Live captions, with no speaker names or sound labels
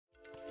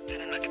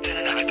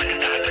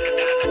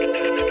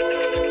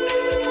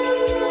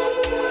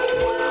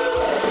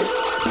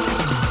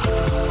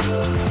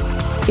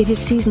It is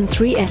Season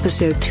 3,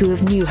 Episode 2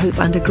 of New Hope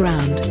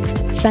Underground.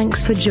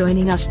 Thanks for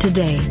joining us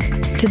today.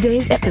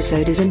 Today's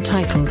episode is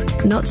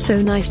entitled, Not So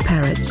Nice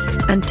Parrots,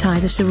 and Ty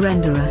the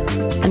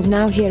Surrenderer. And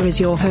now here is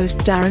your host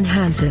Darren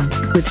Hansen,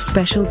 with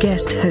special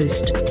guest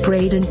host,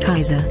 Braden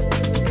Kaiser.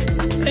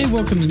 Hey,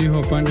 welcome to New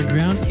Hope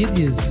Underground. It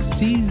is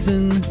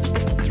Season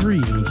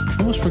 3. I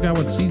almost forgot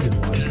what season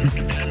was.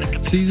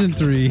 Season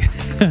 3,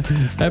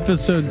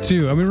 Episode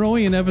 2. I mean, we're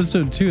only in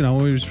Episode 2, and I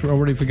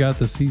already forgot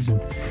the season.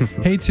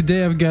 Hey,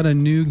 today I've got a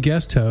new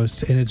guest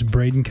host, and it's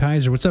Braden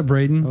Kaiser. What's up,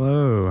 Braden?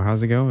 Hello.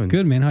 How's it going?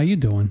 Good, man. How you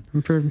doing?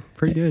 I'm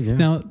pretty good, yeah.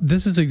 Now,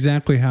 this is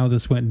exactly how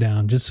this went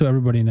down, just so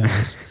everybody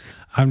knows.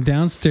 I'm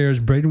downstairs.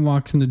 Braden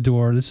walks in the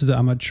door.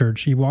 I'm at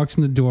church. He walks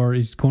in the door.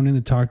 He's going in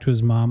to talk to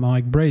his mom. I'm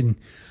like, Braden,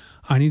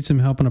 I need some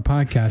help on a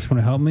podcast. Want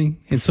to help me?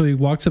 And so he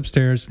walks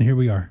upstairs, and here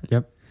we are.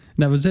 Yep.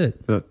 And that was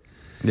it.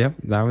 Yep,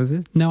 that was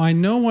it. Now, I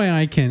know why,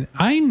 and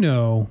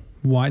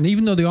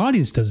even though the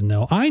audience doesn't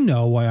know, I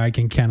know why I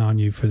can count on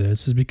you for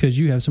this, is because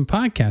you have some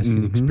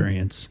podcasting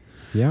experience.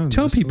 Yeah.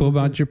 Tell people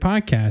about your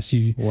podcast.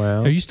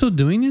 Are you still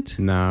doing it?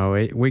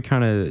 No, we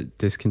kind of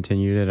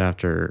discontinued it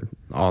after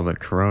all the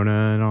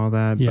corona and all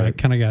that. Yeah, that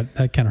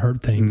kind of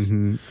hurt things.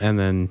 And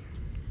then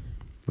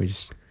we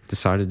just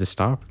decided to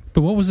stop.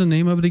 But what was the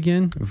name of it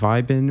again?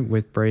 Vibin'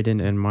 with Braden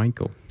and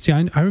Michael. See,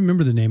 I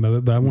remember the name of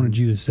it, but I wanted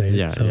you to say it.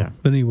 Yeah.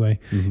 But anyway,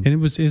 and it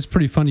was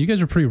pretty funny. You guys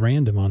were pretty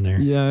random on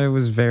there. Yeah, it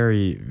was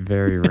very,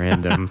 very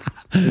random.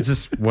 It's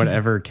just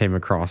whatever came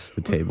across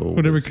the table.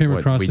 Whatever came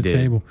across the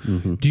table.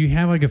 Do you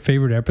have like a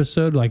favorite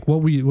episode? Like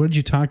what did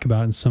you talk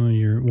about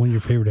in one of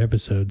your favorite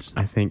episodes?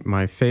 I think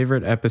my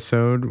favorite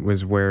episode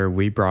was where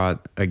we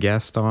brought a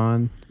guest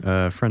on,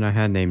 a friend I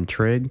had named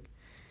Trig.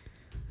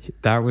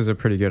 That was a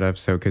pretty good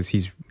episode because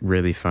he's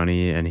really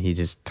funny and he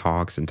just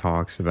talks and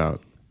talks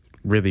about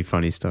really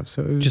funny stuff.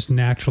 So it was just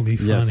naturally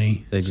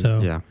funny. Yes,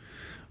 yeah.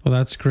 Well,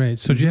 that's great.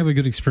 So did you have a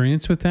good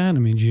experience with that? I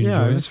mean, did you enjoy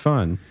it? Yeah, it was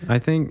fun. I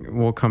think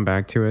we'll come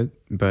back to it,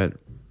 but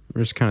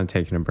we're just kind of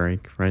taking a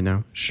break right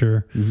now.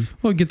 Sure.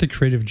 Well, get the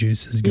creative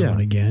juices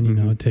going again. You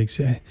know, it takes...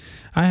 I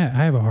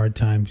have a hard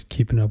time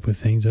keeping up with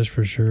things, that's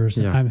for sure.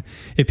 So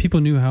if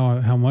people knew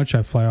how much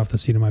I fly off the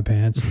seat of my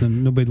pants,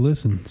 then nobody'd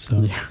listen.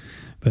 So... Yeah.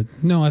 But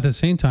no, at the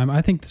same time,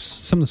 I think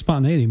some of the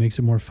spontaneity makes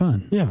it more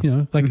fun. Yeah. You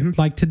know,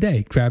 like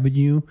today, grabbing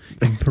you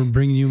and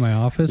bringing you in my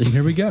office, and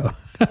here we go.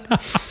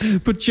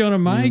 Put you on a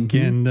mic,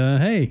 and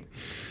hey.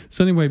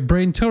 So anyway,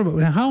 Braden, tell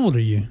me about, how old are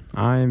you?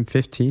 I'm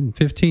 15.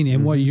 15.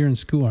 And what year in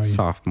school are you?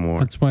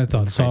 Sophomore. That's what I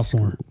thought,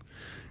 sophomore.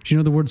 Do you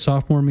know the word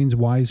sophomore means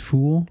wise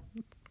fool?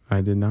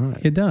 I did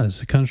not. It does.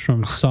 It comes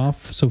from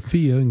Soph,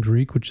 Sophia in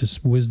Greek, which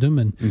is wisdom,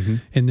 and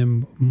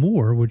then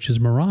more, which is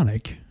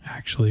moronic,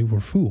 actually,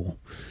 or fool.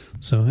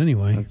 So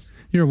anyway,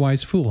 you're a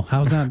wise fool.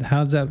 How's that?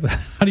 How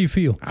do you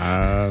feel?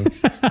 I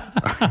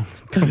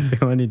don't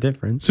feel any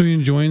different. So you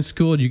enjoying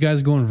school? Are you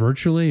guys going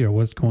virtually or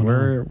what's going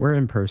on? We're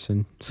in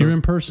person. So you're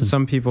in person.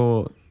 Some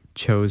people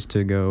chose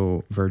to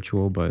go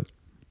virtual, but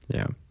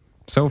yeah,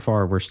 so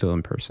far we're still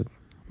in person.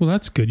 Well,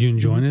 that's good. You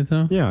enjoying it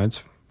though? Yeah,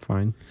 it's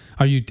fine.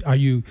 Are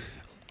you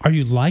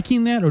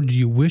liking that, or do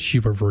you wish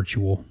you were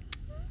virtual?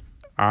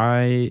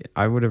 I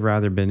would have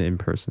rather been in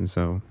person.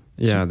 So.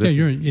 Yeah, this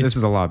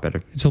is a lot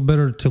better. It's a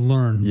better to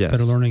learn,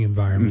 better learning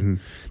environment.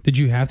 Did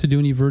you have to do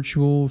any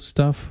virtual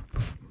stuff,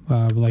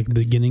 like the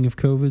beginning of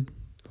COVID?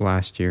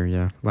 Last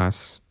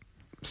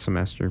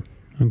semester.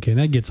 Okay,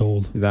 that gets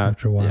old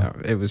after a while. Yeah,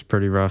 it was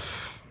pretty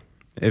rough.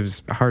 It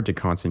was hard to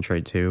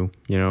concentrate too,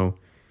 you know,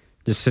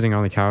 just sitting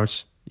on the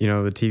couch, you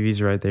know, the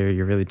TV's right there.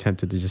 You're really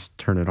tempted to just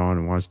turn it on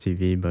and watch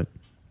TV, but...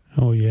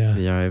 Oh, yeah.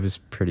 Yeah, it was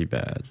pretty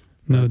bad.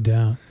 No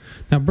doubt.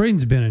 Now,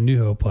 Braden's been at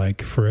New Hope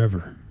like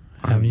forever.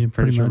 Haven't you?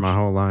 Pretty much my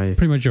whole life.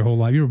 Pretty much your whole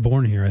life. You were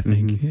born here, I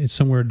think. It's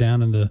somewhere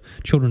down in the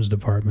children's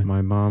department.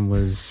 My mom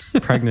was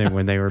pregnant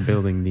when they were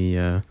building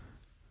the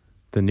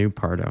new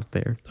part out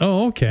there.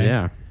 Oh, okay.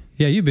 Yeah.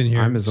 Yeah, you've been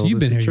here. I'm as old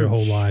you've as been the here your church.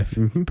 whole life,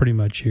 pretty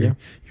much here. Yeah.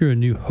 You're a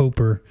New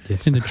Hoper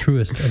in the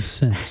truest of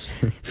sense.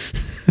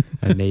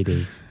 A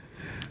native.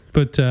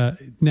 But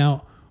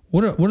now,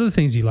 what are the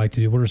things you like to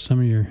do? What are some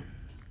of your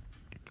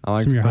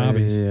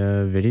hobbies?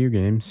 Video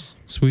games.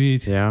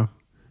 Sweet. Yeah.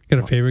 Got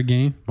a favorite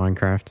game?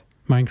 Minecraft.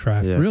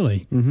 Yes.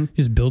 Really?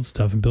 Just build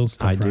stuff.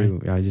 I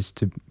do. I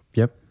just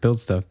build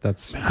stuff.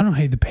 I don't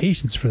have the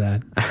patience for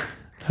that.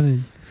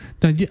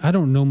 I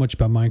don't know much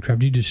about Minecraft.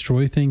 Do you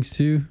destroy things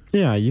too?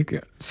 Yeah, you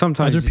can,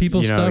 sometimes other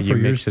people's stuff you or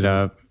mix your it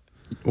up.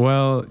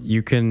 Well,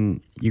 you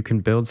can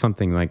build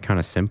something like kind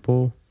of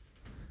simple,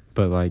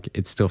 but like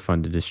it's still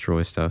fun to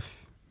destroy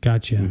stuff.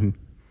 Gotcha.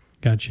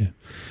 Gotcha.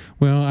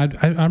 Well,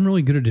 I'm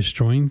really good at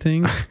destroying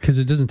things because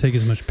it doesn't take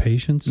as much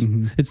patience.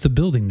 It's the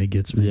building that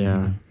gets me. Yeah.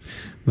 You know?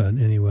 But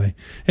anyway,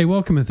 hey,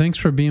 welcome and thanks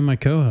for being my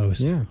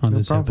co-host on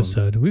this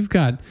episode. We've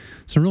got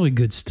some really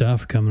good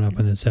stuff coming up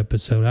in this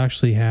episode. I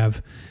actually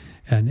have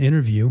an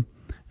interview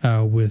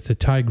with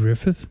Ty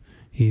Griffith.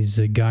 He's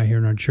a guy here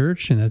in our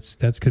church, and that's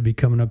going to be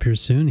coming up here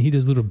soon. He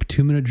does little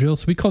 2-minute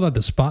drills. So we call that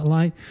the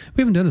Spotlight.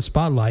 We haven't done a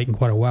Spotlight in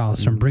quite a while,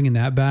 so I'm bringing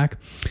that back.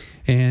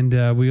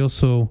 And we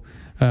also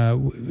I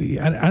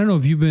don't know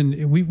if you've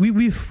been.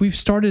 We've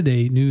started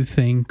a new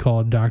thing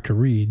called Dr.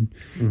 Reed,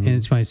 and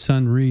it's my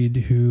son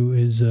Reed, who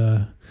is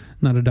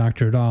not a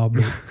doctor at all,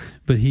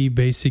 but he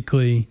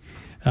basically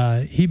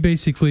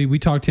we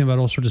talked to him about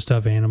all sorts of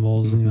stuff,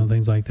 animals, and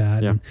things like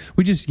that. Yeah. And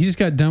he just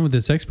got done with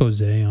this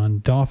expose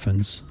on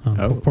dolphins,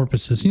 on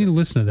porpoises. You need to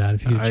listen to that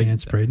if you get a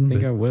chance, Braden. I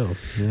think I will.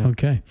 Yeah.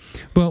 Okay.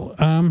 Well,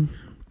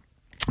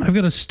 I've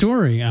got a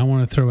story I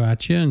want to throw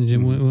at you,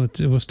 and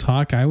we'll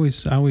talk. I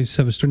always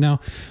have a story. Now,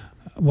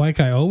 like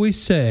I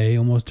always say,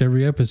 almost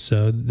every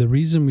episode, the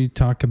reason we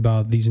talk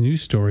about these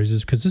news stories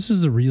is because this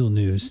is the real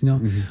news.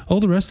 All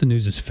the rest of the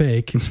news is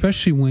fake,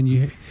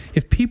 especially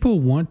if people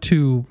want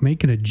to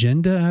make an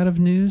agenda out of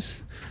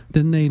news,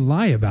 then they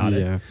lie about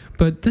it.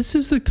 But this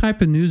is the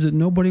type of news that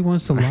nobody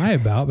wants to lie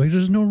about because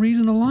there's no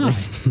reason to lie.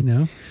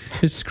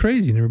 It's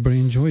crazy and everybody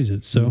enjoys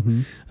it. So,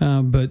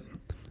 but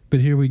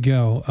here we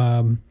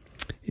go.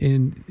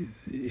 And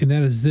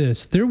that is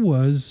this. There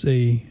was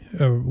a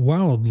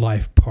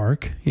wildlife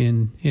park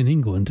in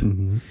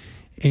England,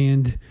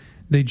 and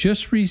they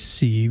just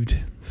received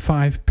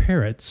 5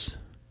 parrots,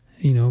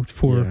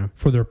 for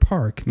their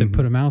park. They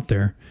put them out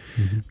there.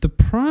 The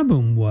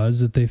problem was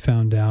that they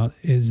found out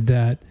is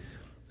that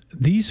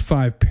these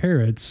 5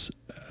 parrots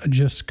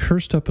just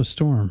cursed up a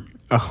storm.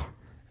 Oh.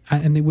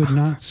 And they would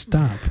not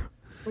stop.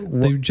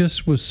 They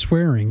just was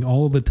swearing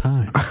all the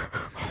time.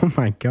 Oh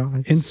my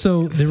gosh. And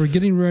so they were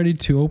getting ready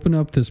to open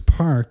up this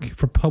park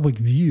for public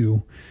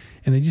view,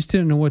 and they just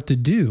didn't know what to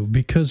do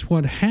because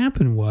what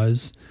happened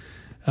was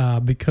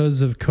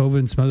because of COVID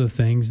and some other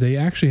things, they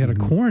actually had to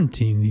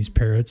quarantine these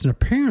parrots, and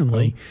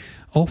apparently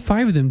all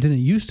 5 of them didn't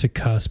used to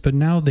cuss, but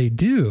now they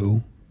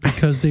do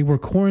because they were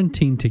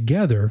quarantined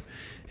together.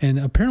 And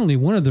apparently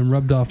one of them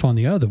rubbed off on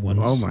the other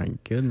ones. Oh, my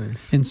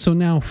goodness. And so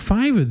now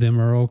 5 of them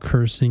are all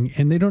cursing,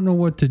 and they don't know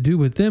what to do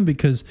with them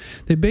because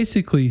they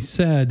basically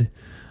said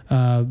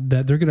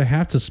that they're going to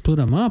have to split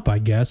them up, I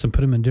guess, and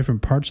put them in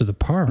different parts of the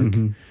park.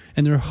 And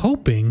they're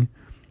hoping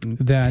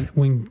that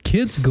when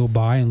kids go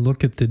by and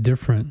look at the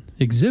different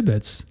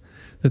exhibits,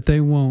 that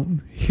they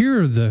won't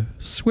hear the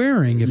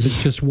swearing if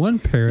it's just one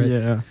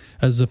parrot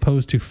as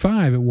opposed to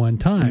 5 at one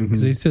time,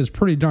 because they said it's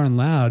pretty darn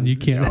loud. You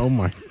can't. Oh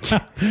my!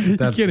 You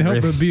can't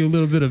help but be a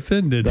little bit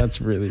offended. That's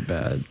really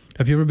bad.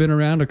 Have you ever been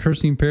around a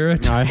cursing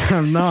parrot? I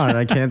have not.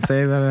 I can't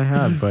say that I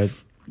have, but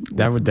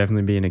that would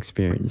definitely be an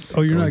experience.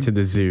 Oh, you're going not to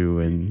the zoo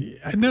and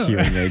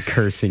hearing a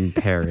cursing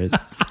parrot.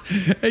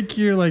 I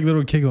hear like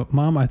little kid go,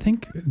 "Mom, I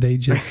think they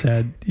just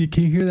said."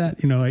 Can you hear that?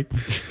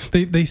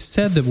 They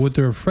said that what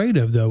they're afraid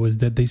of though is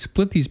that they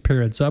split these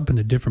parrots up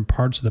into different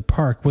parts of the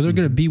park where they're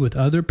going to be with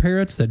other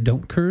parrots that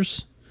don't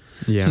curse.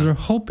 Yeah. So they're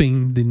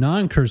hoping the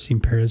non-cursing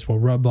parrots will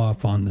rub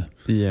off on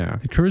the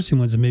cursing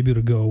ones and maybe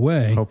it'll go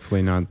away.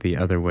 Hopefully not the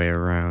other way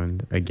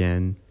around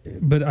again.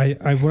 But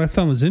what I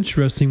found was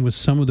interesting was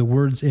some of the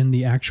words in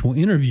the actual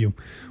interview.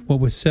 What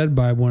was said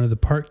by one of the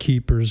park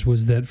keepers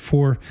was that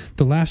for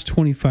the last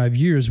 25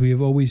 years,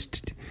 we've always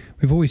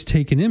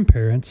taken in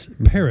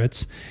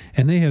parrots,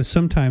 and they have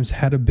sometimes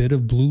had a bit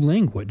of blue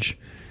language.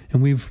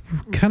 And we've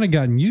kind of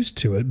gotten used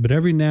to it, but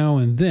every now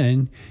and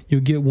then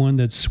you'll get one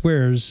that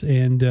swears,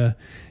 and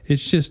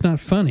it's just not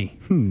funny.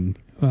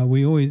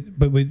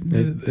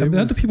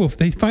 Other people,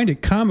 they find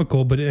it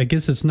comical, but I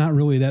guess it's not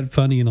really that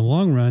funny in the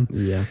long run.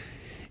 Yeah.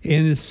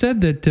 And it's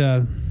said that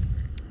the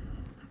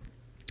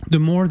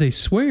more they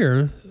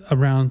swear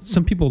around,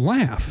 some people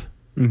laugh.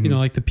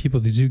 Like the people,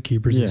 the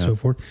zookeepers and so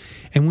forth.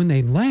 And when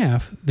they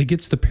laugh, it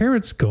gets the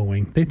parrots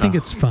going. They think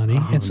it's funny,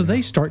 and so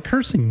they start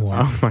cursing more.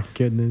 Oh, my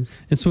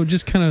goodness. And so it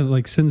just kind of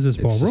like sends this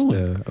ball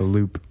rolling. Just a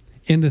loop.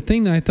 And the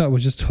thing that I thought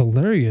was just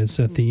hilarious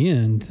at the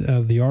end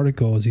of the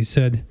article is he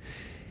said,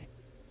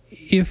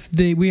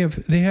 they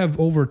have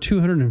over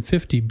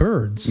 250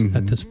 birds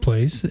at this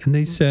place, and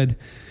they said,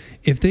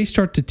 if they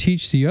start to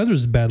teach the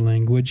others bad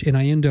language and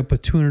I end up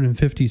with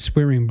 250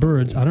 swearing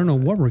birds, I don't know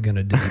what we're going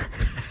to do.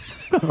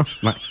 Oh,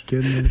 my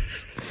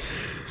goodness.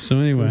 So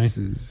anyway,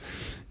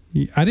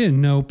 I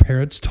didn't know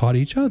parrots taught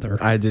each other.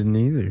 I didn't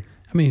either.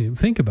 I mean,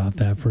 think about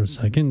that for a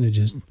second.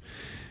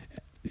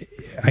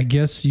 I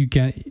guess you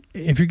can,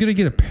 if you're going to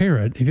get a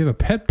parrot, if you have a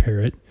pet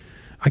parrot,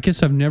 I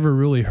guess I've never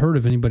really heard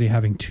of anybody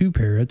having 2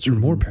 parrots or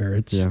more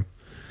parrots. Yeah.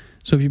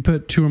 So if you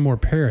put 2 or more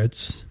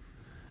parrots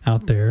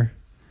out there,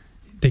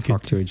 they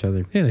talk to each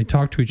other. Yeah, they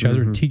talk to each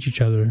other and teach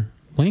each other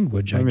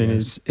language, I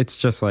guess. It's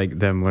just like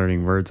them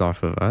learning words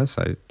off of us,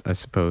 I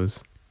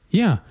suppose.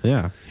 Yeah.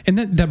 Yeah. And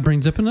that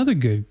brings up another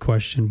good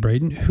question,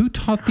 Braden. Who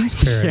taught these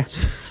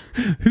parrots?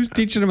 Who's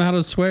teaching them how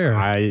to swear?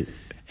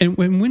 And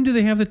when do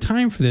they have the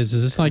time for this?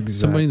 Is this like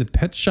somebody in the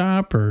pet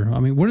shop? Or,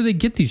 where do they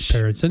get these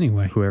parrots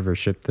anyway? Whoever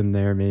shipped them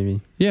there,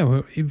 maybe.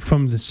 Yeah,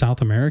 from the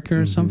South America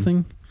or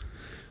something.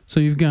 So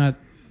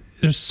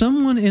there's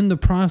someone in the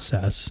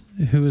process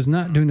who is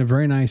not doing a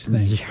very nice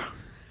thing. Yeah.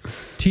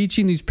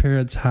 Teaching these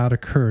parrots how to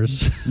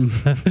curse.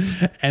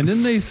 And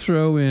then they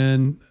throw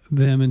them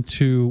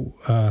into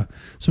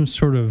some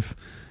sort of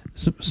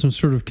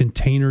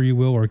container, you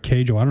will, or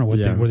cage. I don't know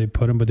where they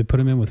put them, but they put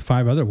them in with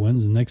 5 other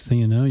ones. And next thing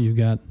you know, you've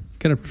got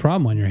a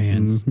problem on your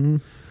hands.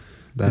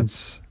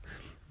 That's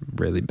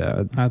really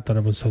bad. I thought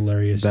it was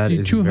hilarious. That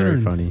is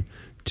very funny.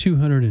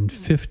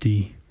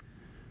 250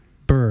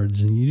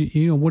 birds, and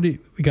you know what?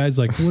 Guys,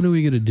 like, what are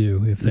we gonna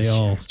do if they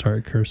all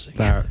start cursing?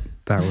 That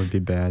would be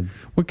bad.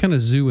 What kind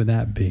of zoo would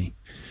that be?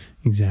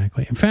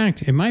 Exactly. In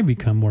fact, it might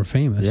become more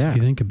famous if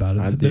you think about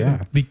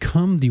it.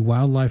 Become the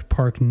wildlife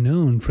park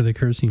known for the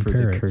cursing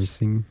parrots. The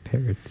cursing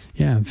parrots.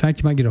 Yeah. In fact,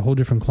 you might get a whole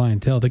different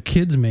clientele. The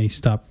kids may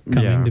stop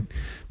coming. Yeah. The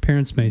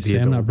parents may say,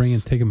 "I'm not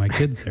taking my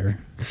kids there."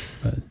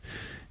 But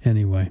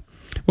anyway,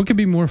 what could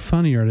be more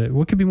funny at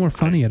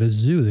a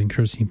zoo than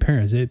cursing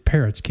parrots?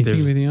 Can you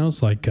think of anything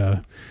else? Like,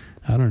 I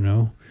don't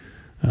know,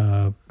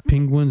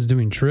 penguins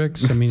doing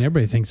tricks. I mean,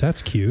 everybody thinks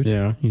that's cute.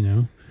 Yeah. You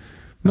know.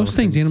 Most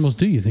things animals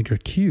do you think are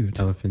cute.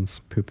 Elephants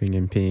pooping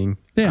and peeing.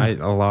 Yeah.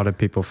 A lot of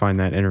people find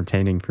that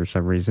entertaining for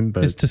some reason.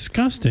 But it's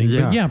disgusting.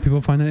 Yeah. But yeah,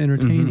 people find that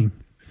entertaining.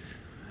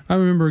 Mm-hmm. I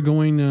remember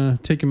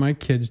taking my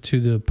kids to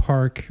the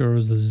park, or it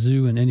was the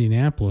zoo in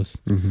Indianapolis.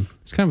 Mm-hmm.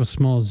 It's kind of a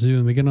small zoo,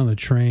 and we got on the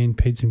train,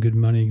 paid some good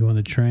money to go on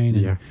the train.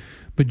 And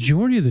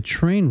majority of the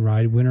train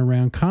ride went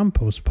around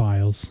compost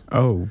piles.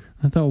 Oh.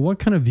 I thought, what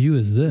kind of view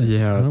is this?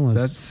 Yeah,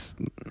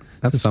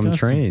 that's some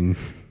train.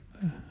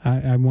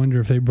 I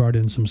wonder if they brought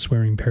in some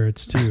swearing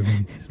parrots too. I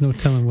mean, there's no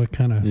telling what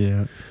kind of.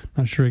 Yeah.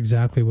 Not sure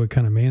exactly what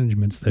kind of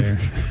management's there.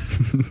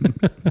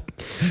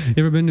 You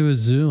ever been to a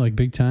zoo, like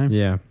big time?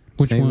 Yeah.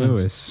 Which one? St.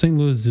 Louis. St.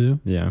 Louis Zoo.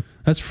 Yeah.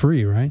 That's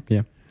free, right?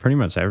 Yeah. Pretty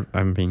much.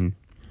 I mean,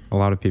 a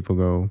lot of people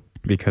go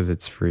because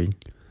it's free,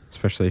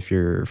 especially if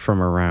you're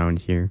from around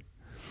here.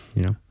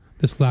 You know.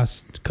 This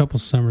last couple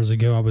summers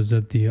ago, I was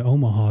at the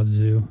Omaha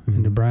Zoo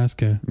in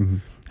Nebraska. Mm-hmm.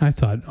 I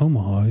thought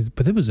Omaha,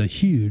 but it was a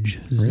huge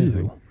zoo.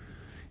 Really?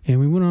 And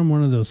we went on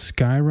one of those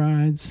sky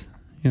rides,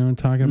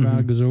 talking about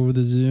it goes over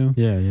the zoo.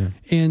 Yeah, yeah.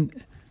 And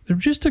there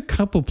were just a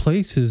couple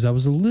places I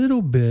was a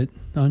little bit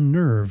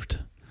unnerved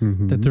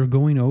that they're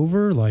going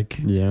over. Like,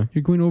 you're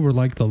going over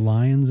like the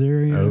lions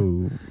area.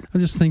 Oh. I'm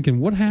just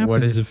thinking, what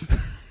happens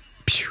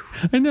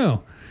if... I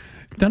know.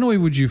 Not only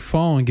would you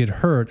fall and get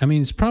hurt, I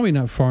mean, it's probably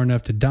not far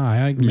enough to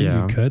die. Maybe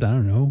you could. I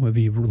don't know if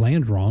you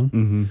land wrong.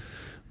 Mm-hmm.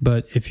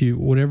 But if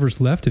whatever's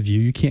left of you,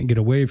 you can't get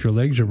away if your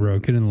legs are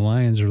broken, and the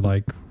lions are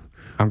like...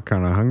 I'm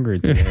kind of hungry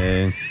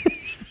today.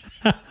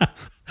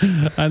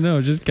 I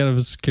know, just kind of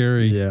a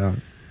scary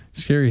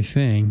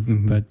thing.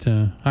 Mm-hmm. But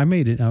I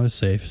made it. I was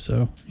safe,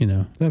 so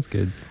that's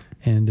good.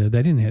 And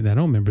they didn't have. I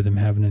don't remember them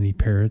having any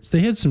parrots. They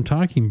had some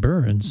talking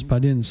birds, but I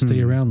didn't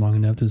stay around long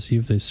enough to see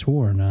if they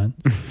swore or not.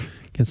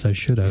 Guess I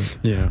should have.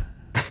 Yeah.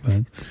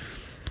 But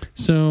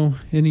so,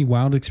 any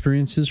wild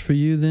experiences for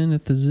you then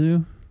at the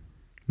zoo?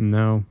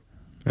 No.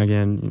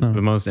 Again,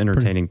 the most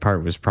entertaining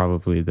part was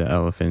probably the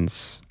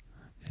elephants.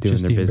 Doing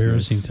just the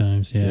embarrassing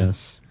times,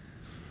 Yes.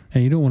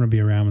 And you don't want to be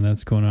around when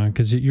that's going on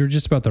because you're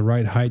just about the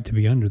right height to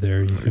be under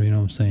there. You know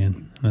what I'm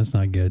saying? That's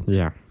not good.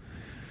 Yeah.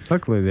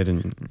 Luckily, they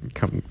didn't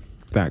come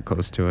that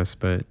close to us,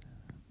 but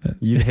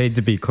you'd hate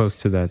to be close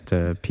to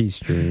that pea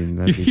stream.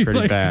 That'd be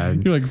pretty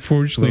bad. You're like,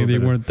 fortunately,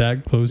 they weren't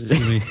that close to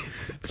me.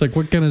 It's like,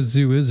 what kind of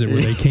zoo is it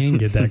where they can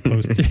get that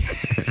close to you?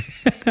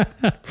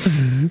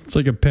 It's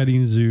like a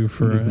petting zoo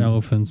for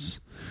elephants.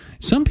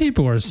 Some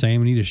people are saying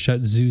we need to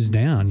shut zoos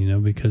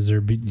down, because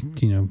they're, we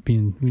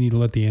need to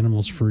let the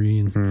animals free.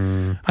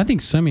 And I think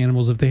some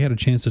animals, if they had a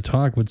chance to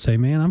talk, would say,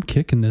 "Man, I'm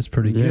kicking this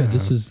pretty good.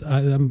 This is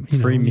I'm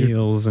free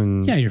meals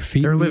and you're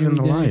feeding. They're living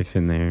the life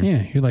in there.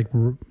 Yeah, you're like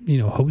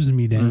hosing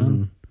me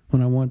down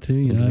when I want to,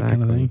 exactly. That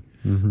kind of thing.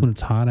 When it's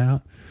hot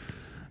out,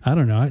 I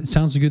don't know. It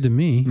sounds good to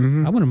me.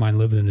 I wouldn't mind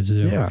living in a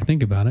zoo. If you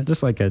think about it,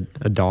 just like a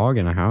dog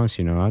in a house.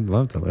 I'd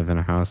love to live in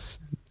a house.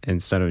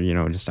 Instead of,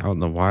 just out in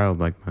the wild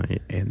like my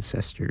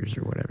ancestors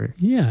or whatever.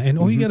 Yeah, and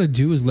all you got to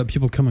do is let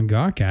people come and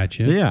gawk at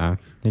you. Yeah,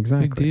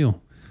 exactly. Big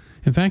deal.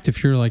 In fact,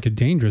 if you're like a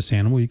dangerous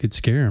animal, you could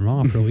scare them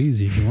off real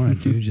easy if you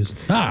wanted to. Just,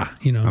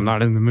 I'm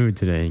not in the mood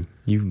today.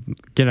 You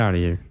get out of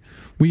here.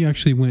 We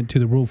actually went to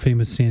the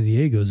world-famous San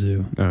Diego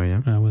Zoo. Oh,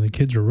 yeah? When the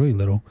kids were really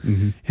little.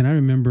 Mm-hmm. And I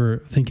remember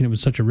thinking it was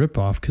such a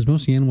ripoff because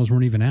most of the animals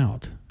weren't even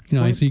out.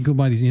 So you go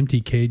by these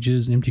empty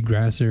cages, empty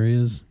grass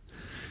areas.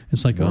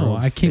 It's like,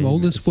 I came all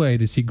this way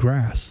to see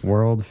grass.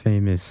 World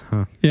famous,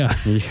 huh? Yeah.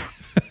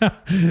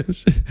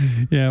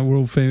 Yeah,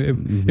 world famous.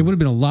 It would have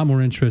been a lot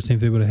more interesting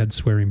if they would have had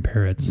swearing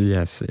parrots.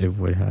 Yes, it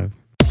would have.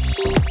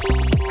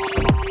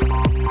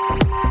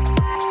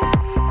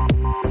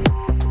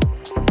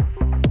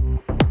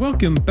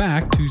 Welcome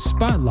back to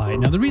Spotlight.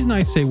 Now, the reason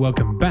I say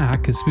welcome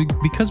back is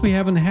because we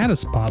haven't had a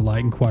Spotlight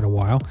in quite a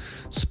while.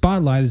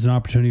 Spotlight is an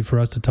opportunity for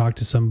us to talk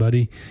to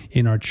somebody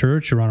in our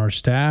church or on our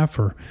staff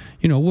or,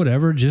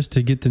 whatever, just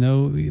to get to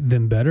know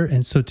them better.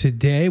 And so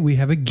today we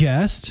have a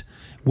guest.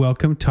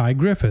 Welcome, Ty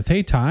Griffith.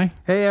 Hey, Ty.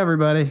 Hey,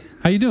 everybody.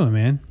 How you doing,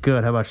 man?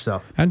 Good. How about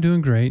yourself? I'm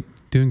doing great.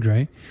 Doing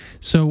great.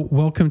 So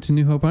welcome to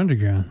New Hope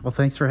Underground. Well,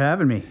 thanks for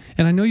having me.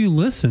 And I know you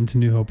listen to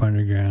New Hope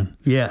Underground.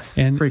 Yes,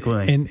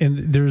 frequently.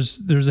 And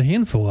there's a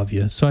handful of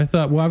you. So I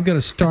thought, well, I've got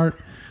to start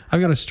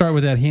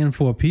with that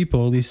handful of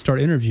people, at least start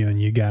interviewing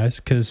you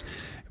guys, because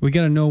we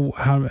got to know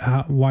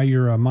why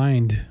your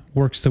mind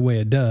works the way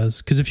it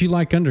does. Because if you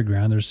like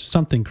Underground, there's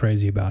something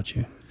crazy about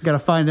you. got to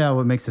find out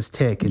what makes us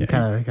tick and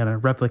kind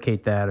of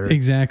replicate that. Or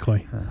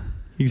exactly.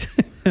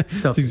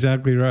 That's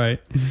exactly right.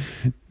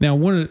 Now,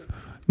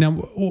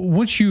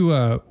 once you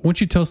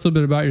tell us a little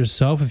bit about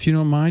yourself, if you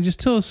don't mind, just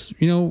tell us,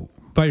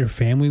 about your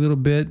family a little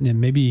bit and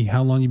maybe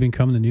how long you've been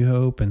coming to New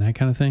Hope and that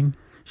kind of thing.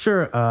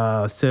 Sure.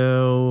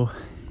 So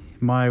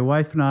my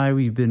wife and I,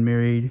 we've been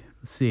married.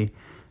 Let's see,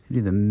 I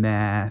do the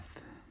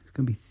math. It's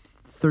going to be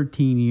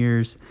 13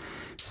 years.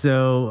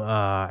 So,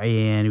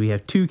 and we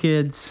have 2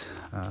 kids,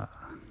 a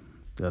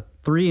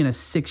 3 and a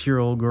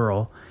 6-year-old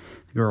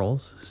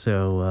girls.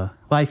 So,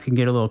 life can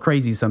get a little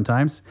crazy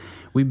sometimes.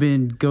 We've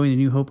been going to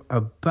New Hope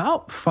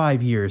about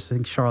 5 years. I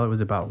think Charlotte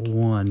was about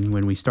 1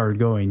 when we started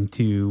going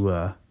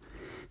to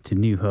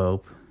New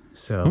Hope.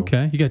 So,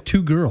 okay. You got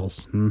 2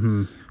 girls.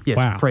 Mm-hmm. Yes.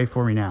 Wow. Pray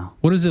for me now.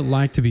 What is it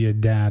like to be a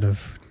dad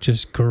of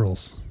just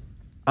girls?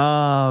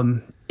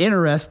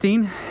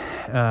 Interesting.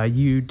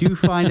 You do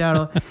find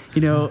out,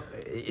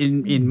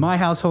 in my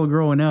household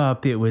growing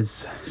up, it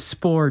was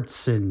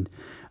sports and,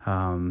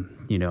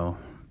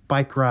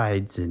 bike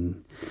rides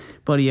and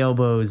buddy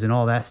elbows and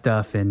all that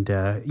stuff. And,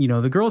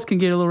 the girls can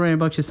get a little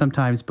rambunctious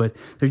sometimes, but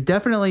there's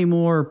definitely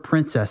more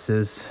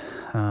princesses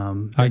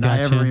than I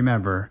ever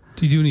remember.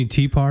 Do you do any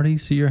tea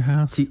parties at your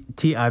house?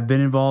 I've been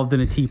involved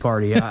in a tea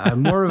party.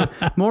 I'm more of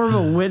a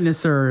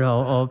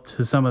witnesser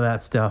to some of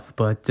that stuff.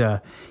 But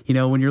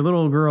when your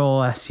little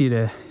girl asks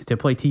you to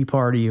play tea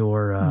party,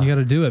 or you got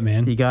to do it,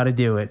 man. You got to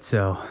do it.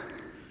 So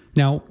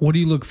now, what do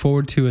you look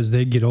forward to as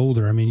they get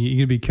older? I mean, you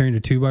gonna be carrying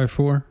a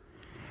 2x4?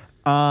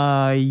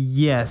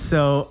 Yeah.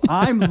 So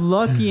I'm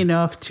lucky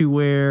enough to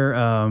where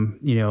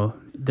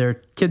their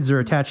kids are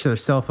attached to their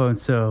cell phone.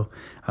 So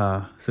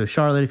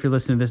Charlotte, if you're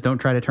listening to this, don't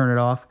try to turn it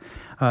off.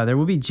 There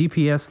will be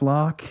GPS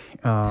lock.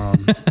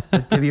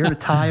 Have you heard of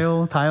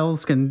Tile?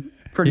 Tiles can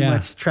pretty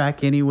much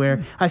track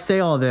anywhere. I say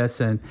all this,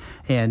 and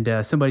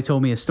somebody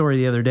told me a story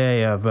the other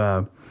day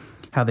of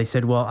how they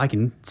said, well, I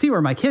can see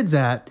where my kid's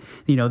at.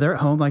 They're at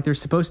home like they're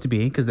supposed to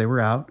be because they were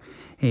out.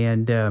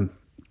 And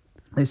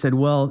they said,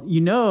 well,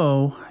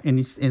 and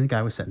the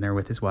guy was sitting there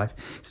with his wife.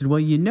 He said,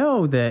 well,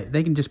 that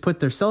they can just put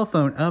their cell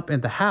phone up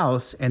at the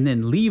house and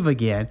then leave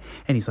again.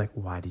 And he's like,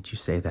 why did you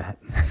say that?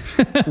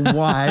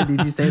 Why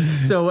did you say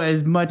that? So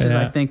as much as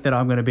I think that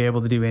I'm going to be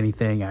able to do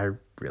anything, I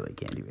really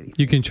can't do anything.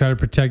 You can try to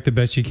protect the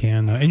best you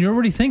can, though. And you're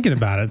already thinking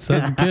about it, so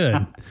that's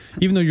good.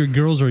 Even though your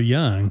girls are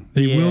young,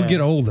 they will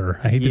get older.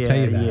 I hate to tell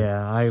you that.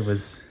 Yeah, I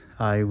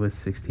was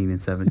 16 and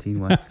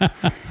 17 once.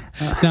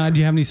 Now, do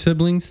you have any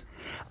siblings?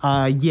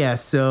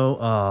 So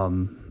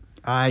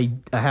I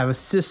have a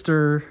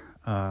sister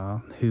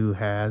who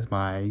has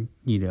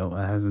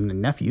has a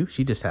nephew.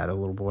 She just had a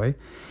little boy.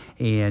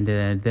 And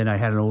then I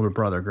had an older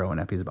brother growing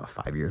up. He's about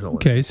 5 years old.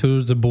 Okay, so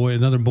there's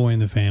another boy in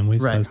the family.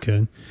 So that's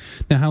good.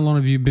 Now, how long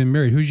have you been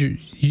married?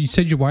 You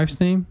said your wife's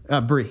name?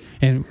 Bree.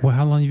 And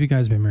how long have you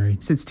guys been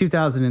married? Since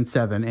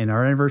 2007, and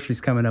our anniversary's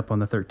coming up on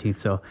the 13th.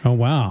 So, oh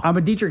wow! I'm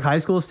a Dietrich High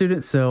School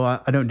student, so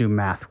I don't do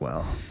math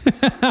well.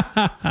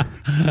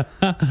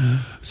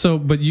 So,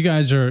 but you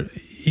guys are.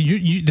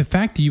 The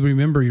fact that you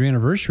remember your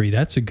anniversary,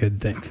 that's a good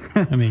thing.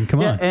 I mean,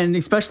 come on. And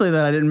especially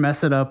that I didn't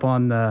mess it up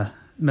on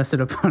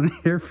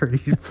here for you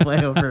to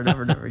play over and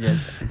over and over again.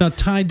 Now,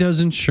 Ty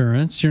does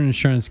insurance. You're an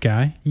insurance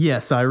guy.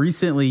 Yes, I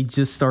recently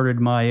just started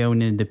my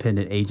own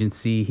independent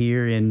agency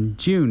here in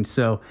June.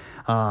 So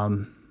a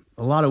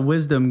lot of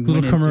wisdom.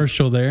 Little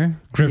commercial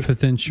there.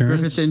 Griffith Insurance.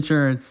 Griffith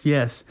Insurance,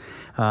 yes.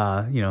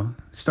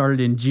 Started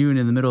in June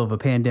in the middle of a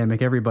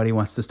pandemic. Everybody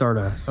wants to start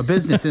a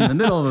business in the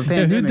middle of a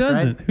pandemic. Who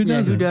doesn't? Right?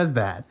 Who does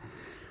that?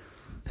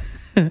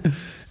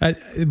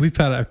 We've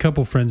had a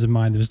couple friends of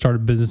mine that have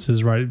started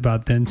businesses right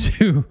about then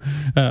too,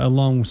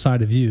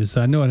 alongside of you.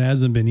 So I know it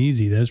hasn't been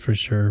easy, that's for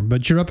sure.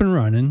 But you're up and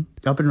running.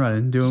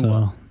 Doing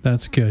well.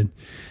 That's good.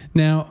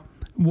 Now,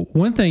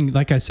 one thing,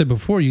 like I said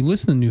before, you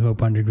listen to New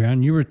Hope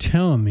Underground. You were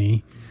telling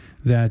me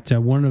that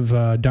one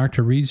of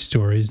Dr. Reed's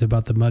stories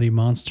about the Muddy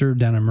Monster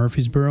down in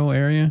Murfreesboro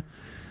area,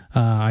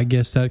 I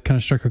guess that kind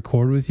of struck a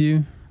chord with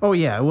you. Oh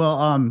yeah, well,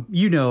 I'm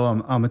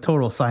a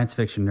total science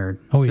fiction nerd.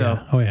 Oh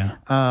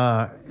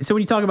yeah. So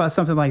when you talk about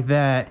something like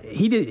that,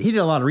 he did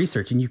a lot of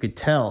research, and you could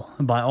tell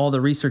by all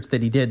the research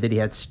that he did that he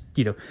had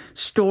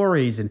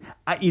stories, and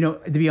to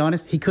be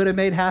honest, he could have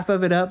made half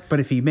of it up, but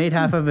if he made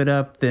half of it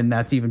up, then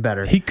that's even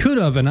better. He could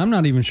have, and I'm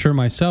not even sure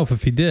myself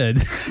if he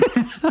did.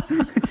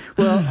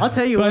 Well, I'll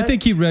tell you what. I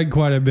think he read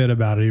quite a bit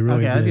about it. He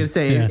really did. I was going to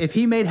say, if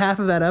he made half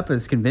of that up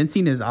as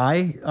convincing as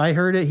I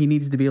heard it, he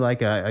needs to be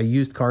like a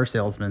used car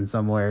salesman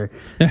somewhere.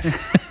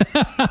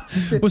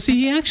 Well, see,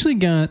 he actually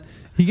got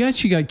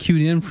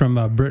cued in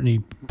from Brittany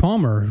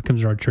Palmer, who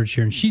comes to our church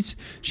here, and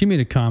she made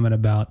a comment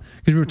about,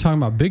 because we were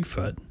talking about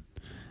Bigfoot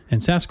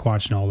and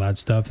Sasquatch and all that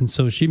stuff, and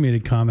so she made a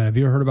comment, have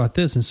you ever heard about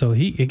this? And so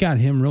it got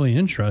him really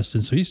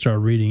interested, so he started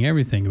reading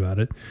everything about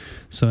it.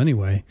 So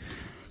anyway...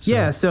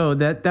 So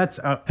that's...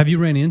 have you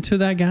ran into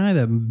that guy,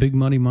 that big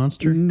muddy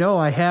monster? No,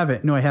 I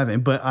haven't.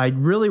 But I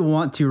really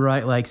want to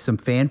write like some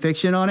fan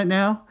fiction on it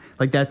now.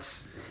 Like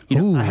that's...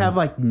 I have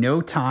like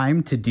no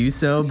time to do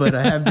so, but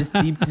I have this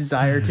deep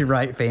desire to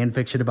write fan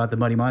fiction about the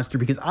Muddy Monster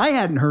because I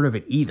hadn't heard of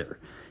it either.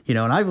 You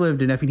know, and I've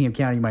lived in Effingham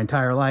County my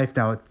entire life.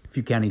 Now it's a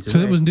few counties away.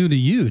 So it was new to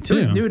you, too? It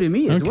was new to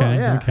me as well,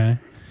 yeah. Okay.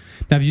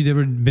 Now, have you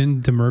ever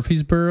been to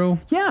Murfreesboro?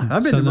 Yeah,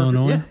 I've been to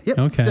Murfreesboro. Yeah,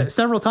 Okay.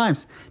 Several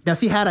times. Now,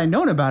 see, had I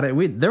known about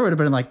it, there would have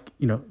been like,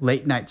 you know,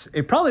 late nights.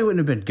 It probably wouldn't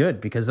have been good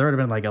because there would have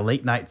been like a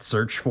late night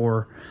search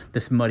for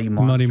this muddy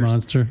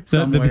monster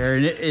somewhere,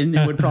 and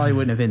it would probably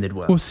wouldn't have ended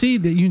well. Well, see,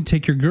 that you can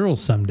take your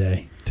girls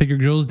someday. Take your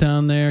girls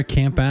down there,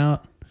 camp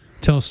out,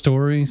 tell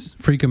stories,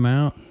 freak them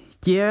out.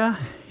 Yeah.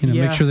 You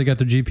know, make sure they got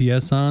their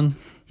GPS on.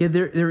 Yeah,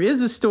 there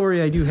is a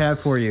story I do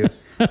have for you.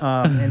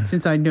 And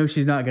since I know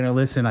she's not going to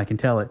listen, I can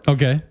tell it.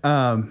 Okay.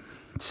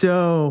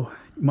 So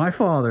my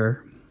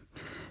father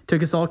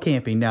took us all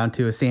camping down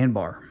to a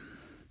sandbar.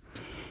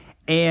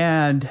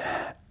 And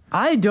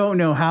I don't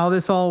know how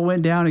this all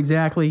went down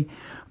exactly,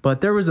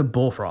 but there was a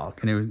bullfrog.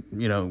 And it was,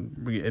 you know,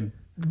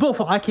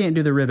 bullfrog. I can't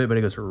do the ribbit, but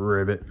it goes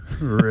ribbit,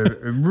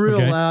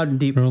 real loud and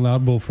deep. Real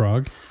loud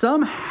bullfrog.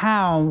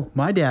 Somehow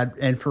my dad,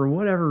 and for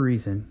whatever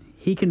reason,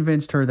 he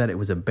convinced her that it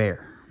was a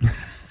bear.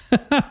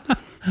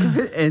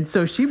 And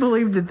so she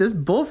believed that this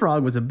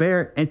bullfrog was a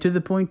bear, and to the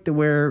point to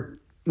where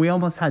we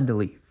almost had to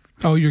leave.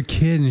 Oh, you're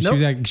kidding.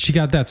 Nope. She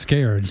got that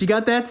scared. She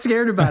got that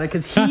scared about it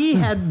because he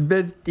had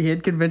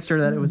convinced her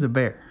that it was a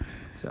bear.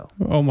 So.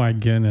 Oh my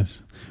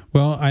goodness.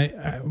 Well,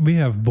 we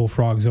have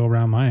bullfrogs all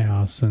around my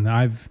house, and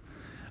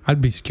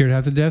I'd be scared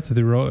half to death if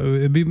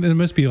there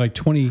must be like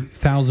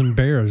 20,000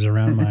 bears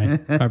around my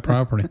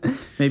property.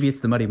 Maybe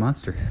it's the muddy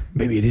monster.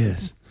 Maybe it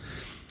is.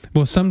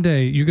 Well,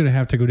 someday you're going to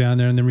have to go down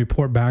there and then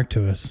report back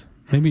to us.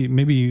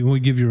 Maybe we'll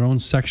give your own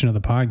section of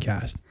the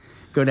podcast.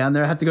 Go down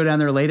there. I have to go down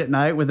there late at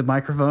night with a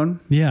microphone.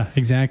 Yeah,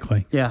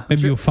 exactly. Yeah.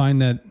 Maybe you'll find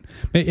that.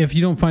 If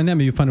you don't find that,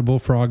 maybe you'll find a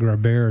bullfrog or a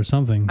bear or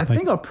something. I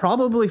think I'll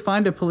probably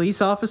find a police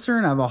officer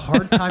and have a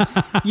hard time.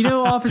 You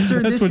know,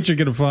 officer, that's what you're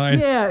going to find.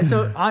 Yeah.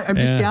 So I'm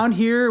just down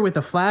here with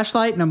a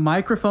flashlight and a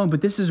microphone,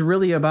 but this is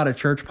really about a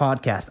church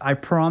podcast. I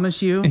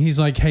promise you. And he's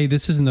like, hey,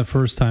 this isn't the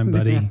first time,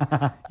 buddy.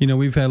 You know,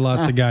 we've had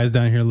lots of guys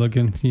down here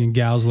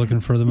gals looking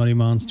for the muddy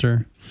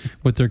monster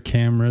with their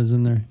cameras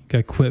and their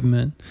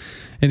equipment.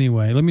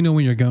 Anyway, let me know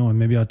when you're going.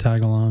 Maybe I'll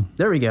tag along.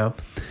 There we go.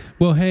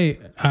 Well, hey,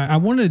 I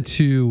wanted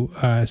to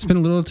spend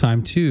a little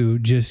time, too,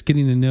 just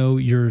getting to know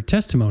your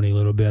testimony a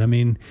little bit. I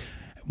mean,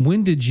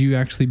 when did you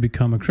actually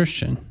become a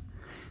Christian?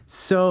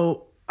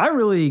 So I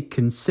really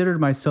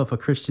considered myself a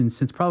Christian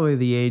since probably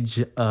the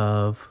age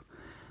of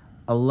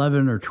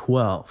 11 or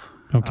 12.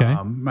 Okay.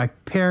 My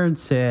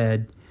parents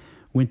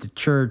went to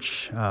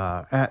church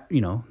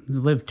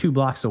lived 2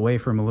 blocks away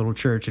from a little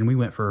church, and we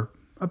went for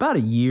about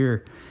a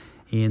year.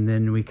 And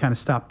then we kind of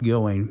stopped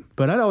going.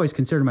 But I'd always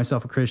considered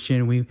myself a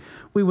Christian. We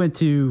went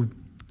to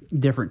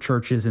different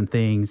churches and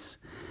things.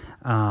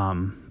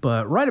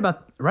 But right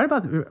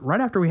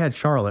after we had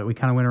Charlotte, we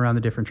kind of went around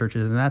the different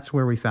churches, and that's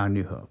where we found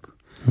New Hope.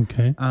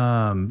 Okay.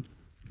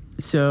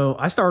 So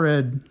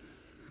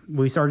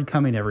we started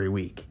coming every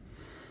week.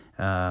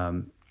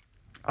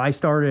 I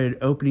started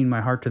opening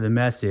my heart to the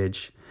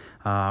message.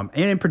 And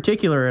in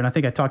particular, and I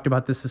think I talked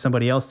about this to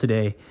somebody else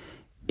today,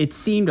 it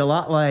seemed a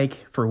lot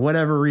like, for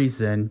whatever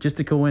reason, just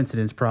a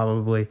coincidence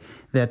probably,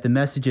 that the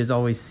messages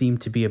always seemed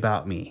to be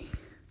about me.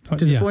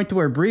 To the point to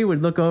where Bree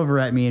would look over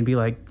at me and be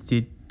like,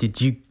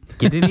 did you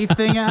get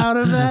anything out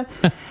of that?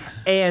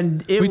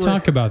 And we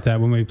talk about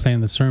that when we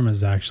plan the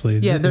sermons, actually.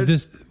 Yeah,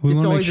 we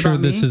want to make sure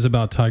this is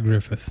about Ty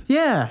Griffith.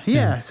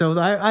 Yeah. So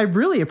I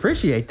really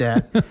appreciate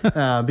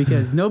that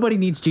because nobody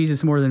needs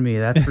Jesus more than me,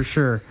 that's for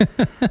sure.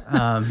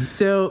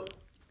 So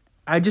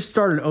I just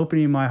started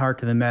opening my heart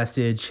to the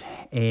message,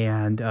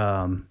 and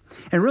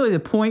really the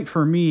point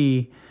for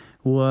me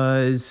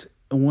was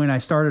when I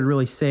started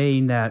really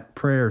saying that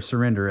prayer of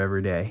surrender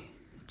every day.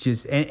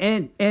 Just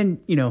and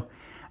you know,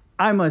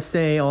 I must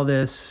say all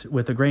this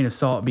with a grain of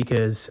salt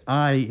because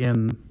I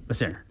am a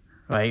sinner.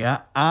 Like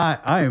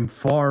I am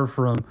far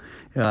from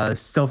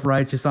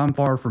self-righteous. I'm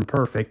far from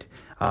perfect.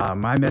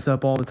 I mess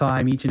up all the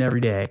time, each and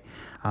every day.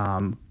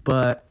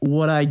 But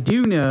what I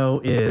do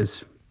know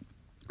is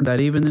that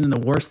even in the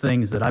worst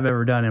things that I've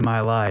ever done in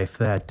my life,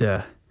 that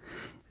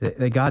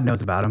God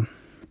knows about them,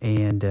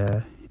 and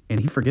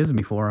He forgives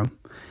me for them,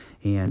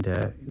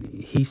 and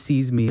He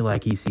sees me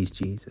like He sees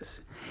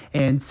Jesus.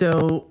 And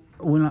so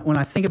when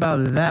I think about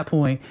it at that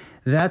point,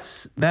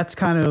 that's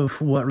kind of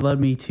what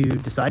led me to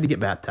decide to get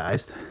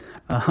baptized.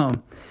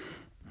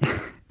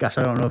 Gosh,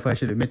 I don't know if I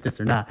should admit this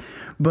or not,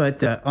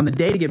 but on the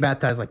day to get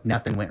baptized, like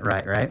nothing went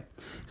right?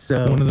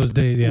 So one of those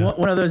days, yeah.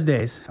 One of those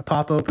days, I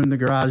pop open the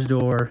garage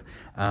door.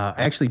 I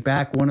actually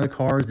back one of the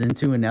cars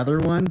into another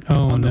one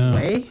on the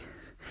way.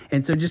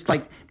 And so just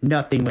like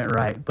nothing went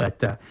right.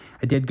 But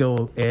I did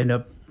end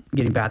up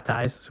getting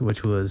baptized,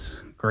 which was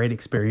a great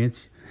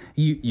experience.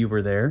 You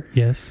were there.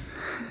 Yes,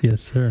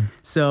 sir.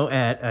 So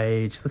at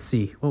age, let's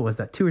see, what was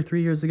that, 2 or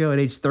 3 years ago? At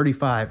age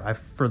 35, I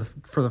for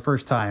the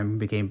first time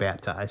became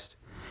baptized.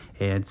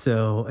 And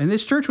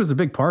this church was a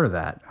big part of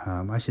that.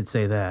 I should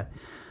say that.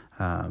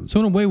 So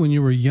in a way, when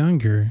you were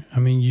younger, I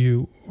mean,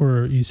 you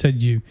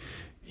said you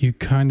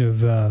kind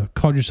of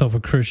called yourself a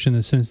Christian in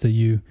the sense that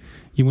you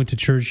went to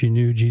church, you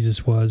knew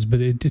Jesus was,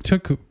 but it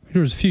took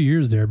there was a few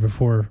years there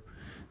before,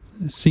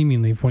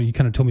 seemingly, what you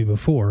kind of told me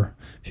before,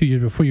 a few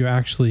years before you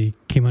actually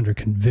came under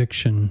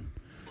conviction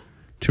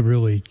to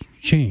really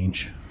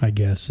change, I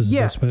guess, is the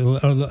best way.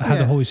 Had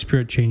the Holy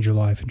Spirit change your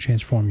life and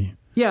transform you?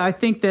 Yeah, I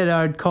think that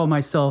I'd call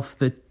myself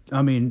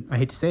I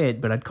hate to say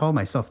it, but I'd call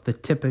myself the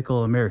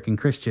typical American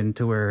Christian,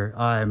 to where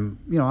I'm,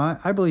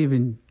 I believe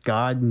in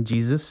God and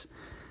Jesus,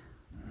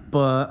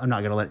 but I'm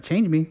not going to let it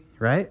change me,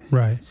 right?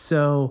 Right.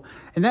 So,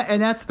 and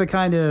that's the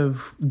kind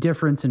of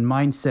difference in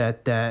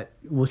mindset that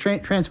will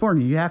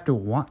transform you. You have to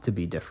want to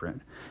be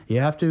different. You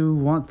have to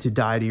want to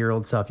die to your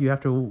old self. You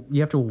have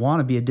to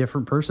want to be a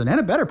different person and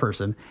a better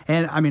person.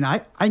 And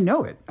I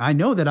know it. I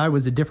know that I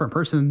was a different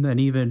person than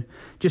even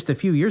just a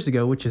few years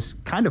ago, which is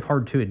kind of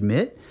hard to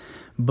admit.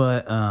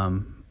 But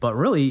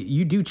really,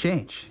 you do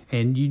change,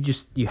 and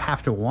you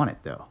have to want it,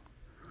 though.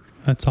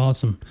 That's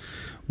awesome.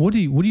 What do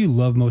you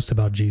love most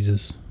about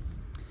Jesus?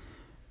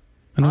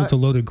 I know it's a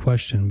loaded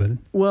question, but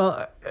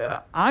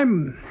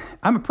I'm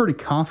a pretty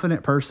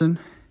confident person.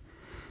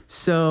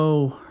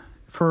 So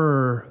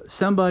for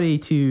somebody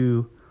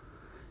to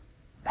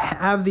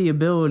have the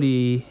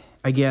ability,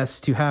 I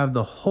guess, to have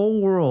the whole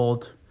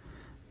world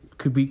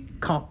could be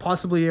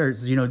possibly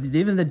yours.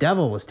 Even the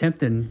devil was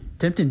tempting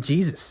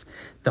Jesus.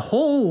 The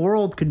whole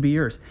world could be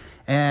yours.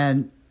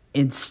 And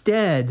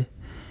instead,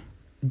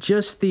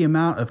 just the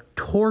amount of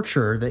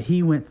torture that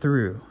he went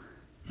through,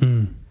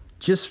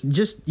 just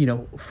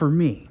for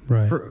me,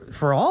 right,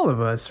 for all of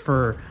us,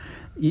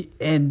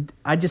 and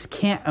I just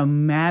can't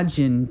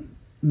imagine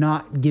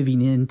not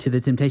giving in to the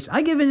temptation.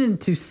 I give in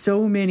to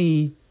so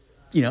many,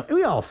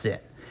 we all sin.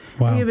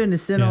 Wow. We give in to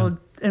sin all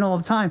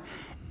the time.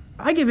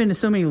 I give in to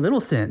so many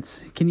little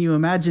sins. Can you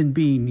imagine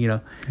being,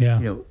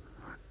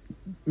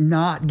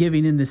 not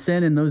giving in to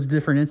sin in those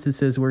different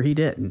instances where he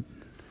didn't?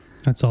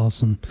 That's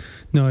awesome.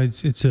 No,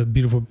 it's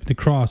the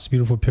cross,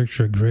 beautiful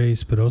picture of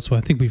grace, but also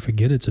I think we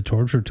forget it's a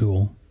torture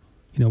tool.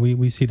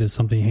 We see it as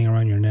something hanging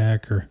around your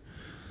neck or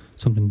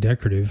something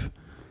decorative,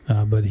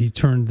 but he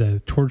turned the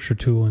torture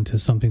tool into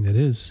something that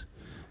is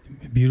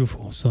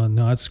beautiful. So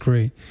no, that's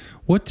great.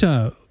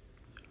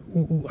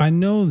 I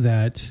know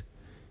that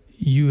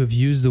you have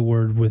used the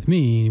word with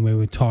me, anyway,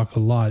 we talk a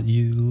lot.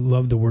 You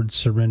love the word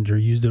surrender.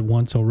 You used it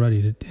once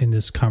already in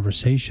this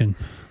conversation.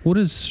 What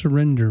does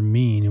surrender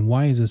mean, and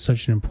why is it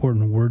such an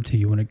important word to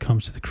you when it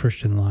comes to the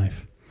Christian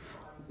life?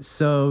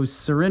 So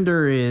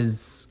surrender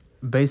is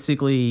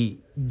basically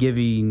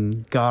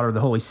giving God or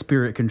the Holy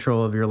Spirit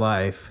control of your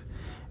life.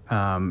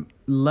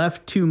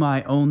 Left to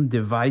my own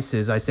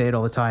devices, I say it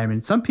all the time,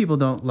 and some people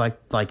don't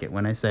like it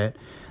when I say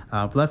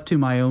it. Left to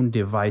my own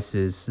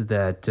devices,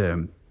 that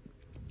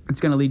it's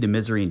going to lead to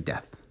misery and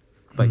death.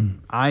 Like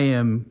I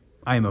am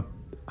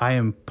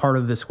part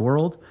of this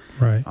world.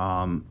 Right.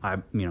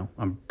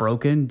 I'm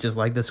broken just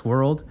like this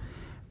world.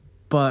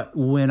 But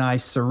when I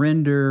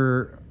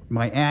surrender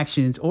my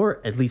actions,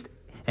 or at least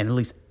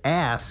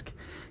ask,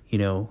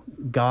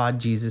 God,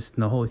 Jesus,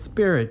 and the Holy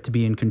Spirit to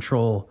be in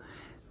control,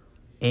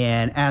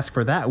 and ask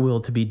for that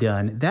will to be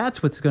done,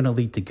 that's what's going to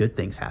lead to good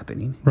things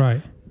happening.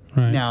 Right.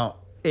 Now,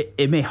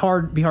 it may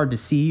be hard to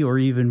see or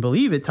even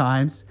believe at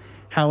times.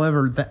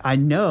 However, I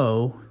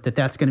know that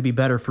that's going to be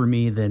better for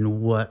me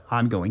than what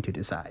I'm going to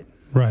decide.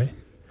 Right.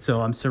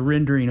 So I'm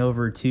surrendering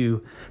over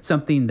to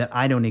something that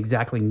I don't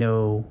exactly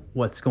know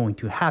what's going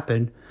to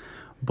happen,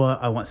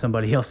 but I want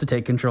somebody else to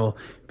take control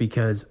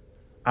because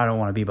I don't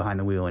want to be behind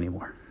the wheel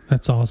anymore.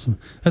 That's awesome.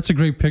 That's a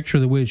great picture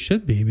of the way it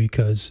should be,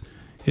 because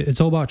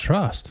it's all about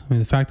trust.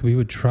 The fact that we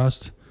would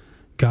trust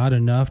God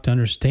enough to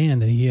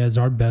understand that he has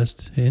our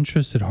best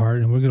interest at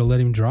heart, and we're going to let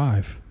him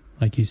drive,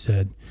 like you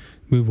said.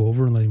 Move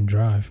over and let him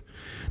drive.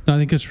 No, I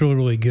think it's really,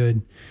 really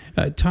good.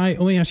 Ty,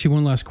 let me ask you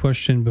one last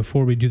question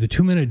before we do the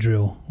 2-minute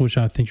drill, which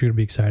I think you're going to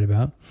be excited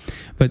about.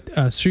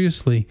 But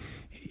seriously,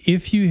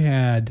 if you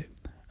had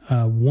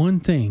one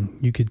thing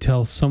you could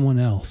tell someone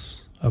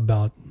else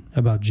about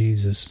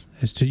Jesus,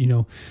 as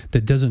to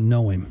that doesn't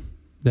know him,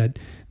 that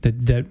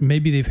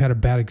maybe they've had a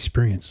bad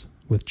experience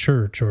with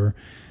church, or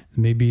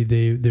maybe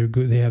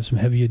they have some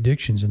heavy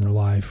addictions in their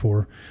life,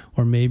 or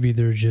maybe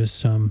there's just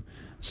some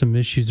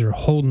issues that are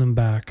holding them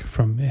back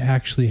from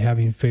actually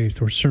having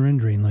faith or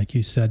surrendering, like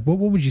you said, what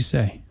would you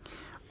say?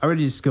 I would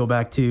just go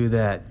back to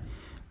that.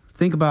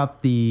 Think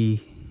about the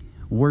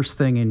worst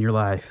thing in your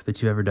life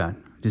that you've ever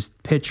done.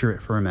 Just picture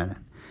it for a minute.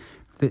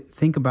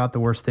 Think about the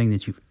worst thing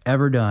that you've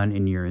ever done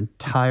in your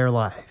entire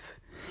life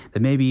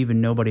that maybe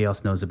even nobody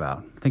else knows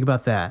about. Think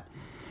about that.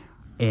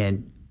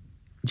 And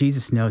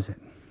Jesus knows it.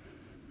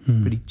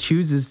 But he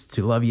chooses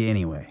to love you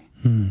anyway.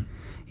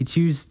 He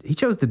chose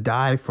to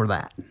die for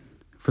that.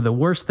 For the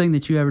worst thing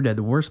that you ever did,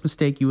 the worst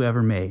mistake you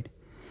ever made.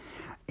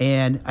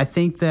 And I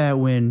think that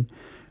when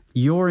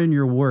you're in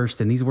your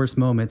worst, in these worst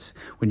moments,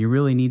 when you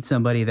really need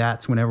somebody,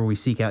 that's whenever we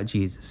seek out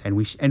Jesus. And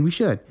we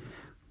should.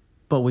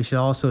 But we should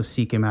also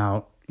seek him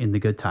out in the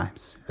good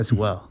times as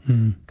well,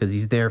 because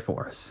he's there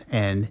for us.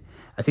 And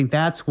I think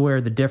that's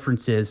where the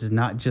difference is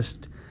not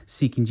just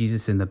seeking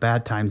Jesus in the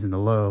bad times and the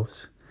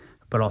lows,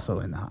 but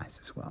also in the highs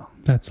as well.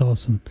 That's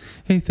awesome.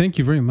 Hey, thank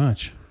you very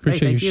much.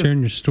 Appreciate you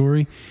sharing your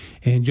story.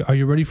 And are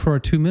you ready for our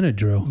 2-minute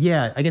drill?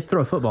 Yeah, I get to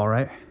throw a football,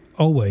 right?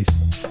 Always.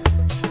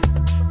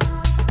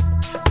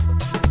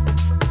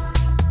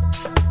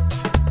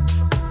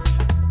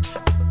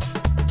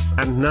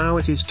 And now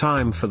it is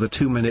time for the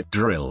 2-minute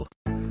drill.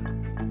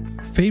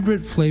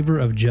 Favorite flavor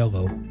of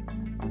Jell-O?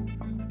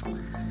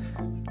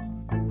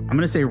 I'm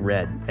going to say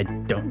red. I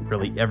don't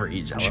really ever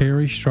eat Jell-O.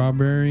 Cherry,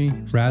 strawberry,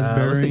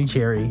 raspberry? Let's say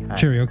cherry.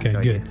 Cherry, okay,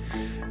 good.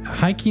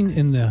 Hiking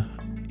in the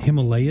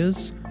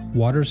Himalayas,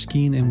 water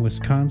skiing in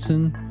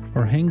Wisconsin,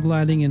 or hang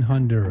gliding in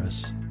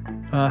Honduras?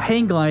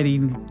 Hang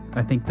gliding,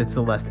 I think that's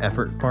the less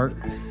effort part.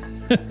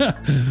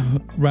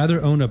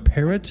 Rather own a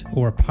parrot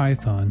or a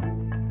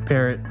python?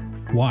 Parrot.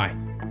 Why?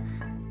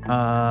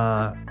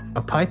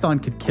 A python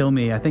could kill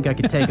me. I think I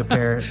could take a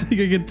parrot.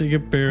 You could take a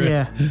parrot.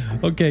 Yeah.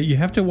 Okay, you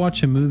have to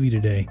watch a movie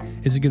today.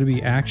 Is it going to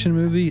be action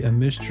movie, a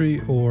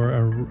mystery, or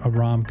a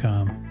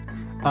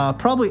rom-com?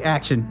 Probably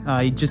action.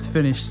 I just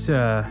finished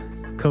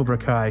Cobra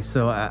Kai,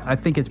 so I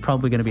think it's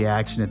probably going to be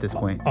action at this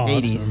point.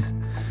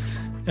 Awesome.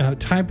 80s.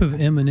 Type of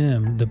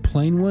M&M, the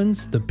plain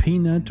ones, the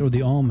peanut, or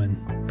the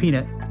almond?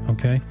 Peanut.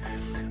 Okay.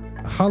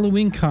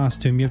 Halloween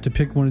costume, you have to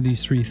pick one of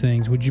these 3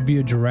 things. Would you be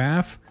a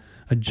giraffe,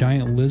 a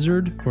giant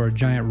lizard, or a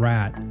giant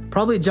rat?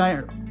 Probably a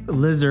giant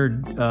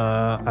lizard.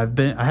 I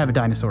have a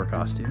dinosaur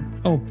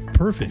costume. Oh,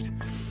 perfect.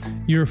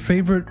 Your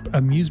favorite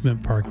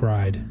amusement park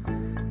ride?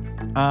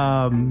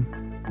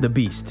 The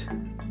Beast.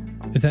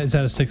 Is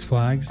that a Six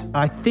Flags?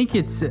 I think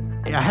it's.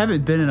 I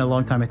haven't been in a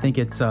long time. I think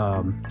it's.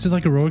 Is it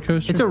like a roller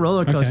coaster? It's a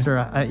roller coaster.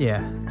 Okay.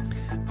 Yeah.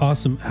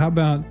 Awesome. How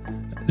about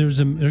they're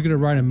going to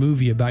write a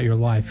movie about your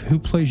life? Who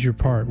plays your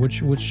part? Which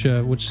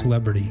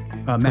celebrity?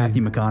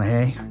 Matthew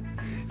McConaughey.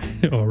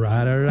 All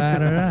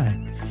right.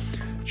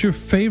 What's your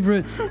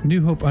favorite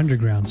New Hope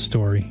Underground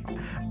story?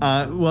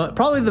 Well,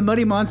 probably the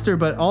Muddy Monster,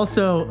 but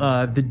also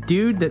the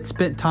dude that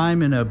spent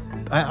time in a.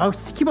 I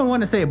keep on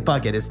wanting to say a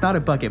bucket. It's not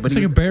a bucket, but it's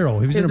like a barrel.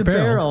 He was in a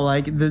barrel.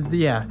 Like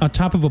yeah. On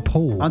top of a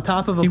pole. On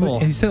top of a pole.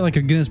 He set like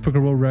a Guinness Book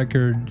of World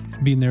Record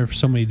being there for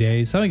so many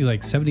days. I think it's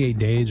like 78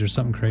 days or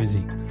something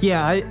crazy.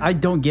 Yeah, I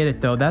don't get it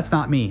though. That's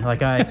not me.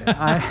 Like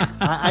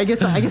I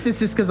guess it's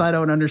just because I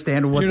don't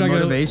understand what the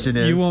motivation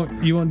is.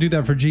 You won't do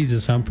that for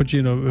Jesus, huh? Put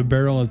you in a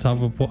barrel on top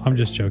of a pole. I'm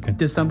just joking.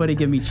 Does somebody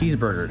give me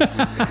cheeseburgers?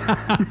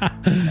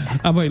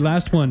 Wait,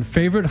 last one.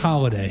 Favorite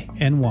holiday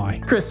and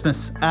why?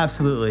 Christmas,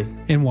 absolutely.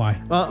 And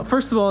why? Well,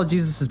 first of all,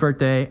 Jesus'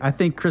 birthday. I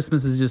think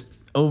Christmas is just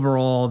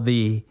overall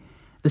the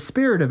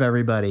spirit of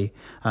everybody.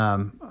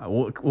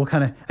 We'll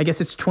kind of, I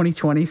guess it's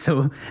 2020,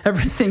 so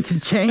everything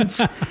can change.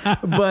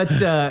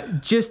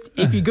 But just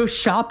if you go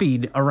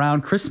shopping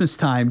around Christmas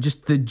time,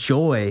 just the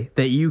joy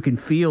that you can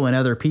feel in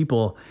other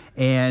people.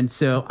 And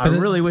so I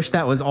really wish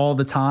that was all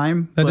the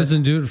time. That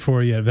doesn't do it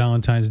for you at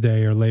Valentine's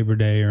Day or Labor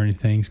Day or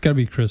anything. It's got to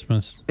be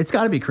Christmas. It's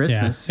got to be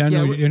Christmas. Yeah, I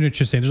know what you're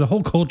saying. There's a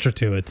whole culture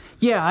to it.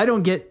 Yeah, I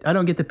don't get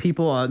the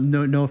people.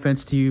 No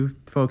offense to you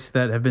folks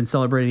that have been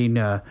celebrating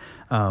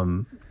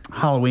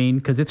Halloween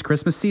because it's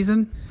Christmas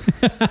season.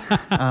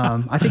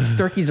 I think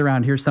Sturkey's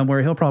around here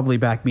somewhere. He'll probably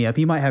back me up.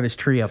 He might have his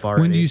tree up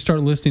already. When do you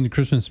start listening to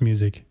Christmas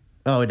music?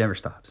 Oh, it never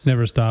stops.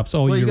 Never stops.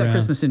 Well, you got round.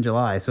 Christmas in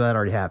July, so that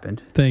already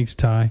happened. Thanks,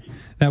 Ty.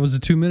 That was a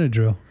 2-minute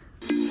drill.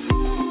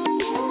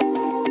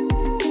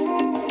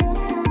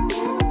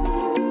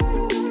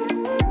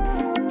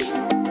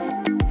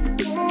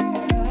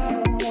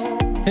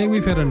 Hey,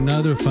 we've had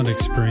another fun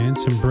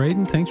experience, and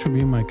Braden, thanks for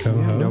being my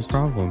co-host. Yeah, no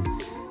problem.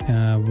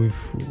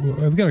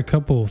 I've got a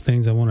couple of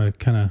things I want to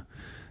kind of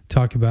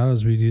talk about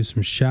as we do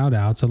some shout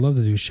outs. I love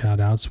to do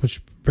shout outs,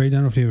 which Braden, I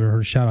don't know if you've ever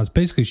heard of shout outs.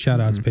 Basically,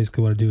 shout outs,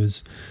 basically what I do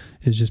is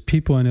just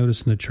people I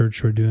notice in the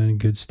church who are doing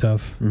good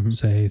stuff.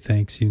 Say, hey,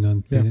 thanks.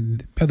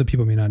 Other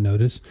people may not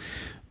notice.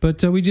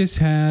 But we just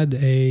had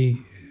a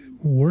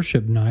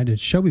worship night at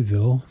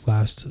Shelbyville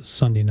last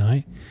Sunday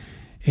night.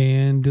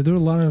 And there were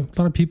a lot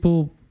of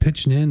people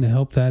pitching in to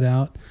help that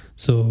out.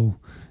 So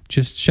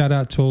just shout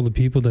out to all the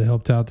people that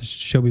helped out the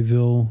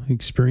Shelbyville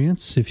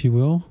experience, if you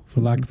will, for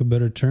lack of a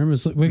better term. I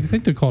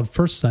think they're called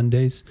First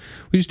Sundays.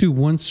 We just do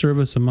one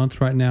service a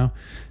month right now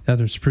at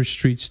the Spruce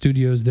Street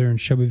Studios there in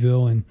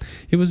Shelbyville, and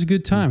it was a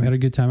good time. Had a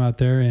good time out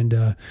there,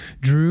 and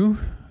Drew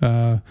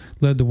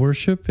led the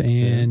worship,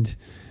 and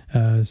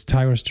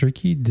Tyler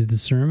Sturkey did the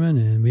sermon,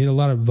 and we had a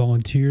lot of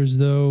volunteers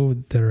though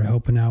that are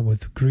helping out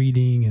with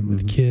greeting and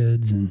with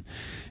kids, and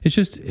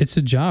it's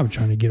a job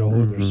trying to get a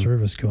hold of their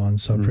service going.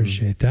 So I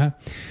appreciate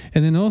that.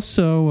 And then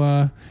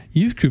also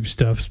youth group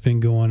stuff's been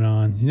going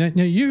on.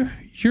 Now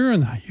you're a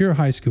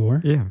high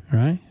schooler, yeah,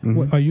 right?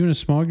 Are you in a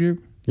small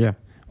group? Yeah.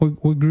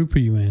 What group are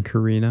you in?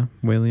 Karina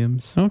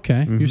Williams.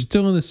 Okay. You're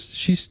still in this.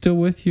 She's still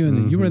with you,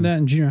 and you were in that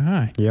in junior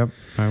high. Yep,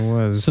 I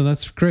was. So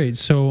that's great.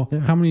 So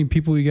how many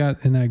people you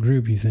got in that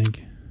group, you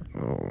think?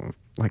 Oh,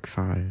 like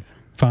 5.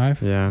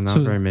 5? Yeah, not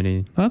very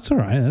many. That's all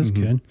right. That's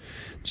good.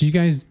 So you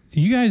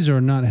guys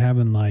are not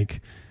having like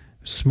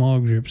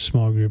small group,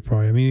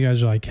 right? I mean, you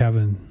guys are like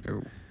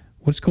having...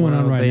 What's going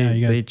on right now?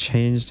 You guys... They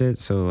changed it,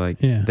 so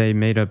they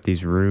made up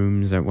these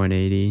rooms at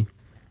 180.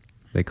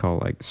 they call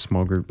like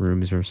small group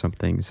rooms or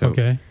something. So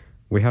Okay.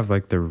 we have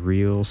like the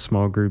real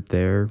small group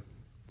there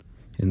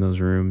in those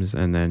rooms,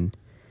 and then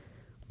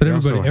But we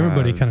also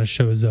everybody have- kind of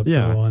shows up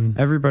yeah, though on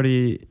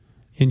everybody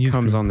in youth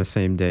comes group. on the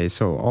same day.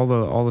 So all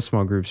the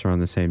small groups are on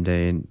the same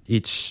day, and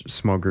each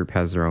small group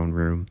has their own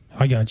room.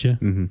 I got you.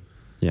 Mm-hmm.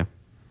 Yeah,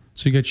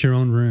 So you got your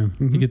own room.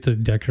 You Mhm. get to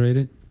decorate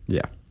it.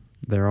 yeah,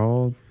 they're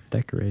all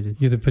decorated.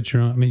 You get to put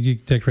your own. I mean, you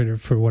decorate it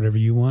for whatever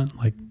you want,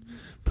 like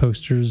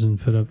posters and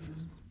put up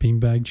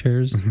beanbag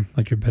chairs,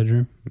 like your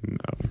bedroom.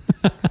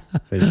 No,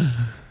 they just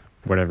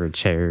whatever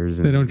chairs.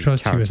 And They don't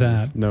trust you with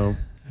couches. that. No.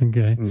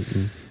 Okay.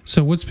 Mm-mm.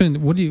 So what's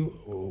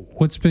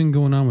been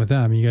going on with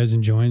that? I mean, you guys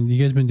enjoying?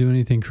 You guys been doing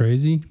anything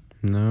crazy?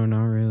 No,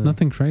 not really.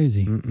 Nothing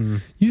crazy.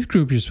 Mm-mm. Youth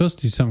group, you're supposed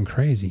to do something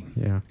crazy.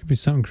 Yeah. Could be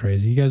something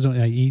crazy. You guys don't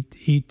like,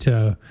 eat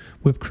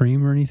whipped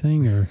cream or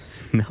anything, or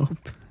Nope.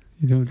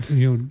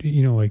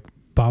 you know like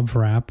Bob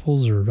for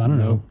apples, or I don't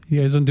know. Nope.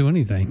 You guys don't do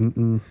anything.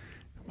 Mm-mm.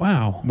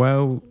 Wow.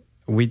 Well,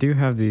 we do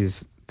have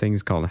these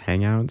things called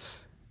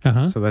hangouts.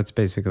 Uh-huh. So that's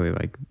basically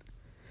like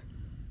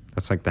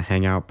the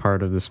hangout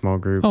part of the small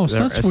group. Oh, so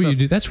that's where you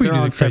do. That's where you they're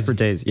do on the crazy. separate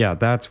days. Yeah,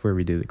 that's where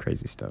we do the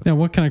crazy stuff. Now,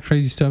 what kind of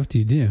crazy stuff do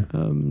you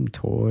do?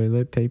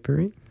 Toilet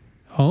papering.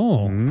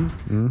 Oh,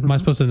 Mm-hmm. am I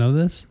supposed to know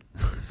this?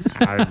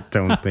 I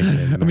don't think.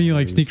 I mean, you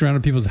like sneak around to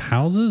people's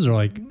houses, or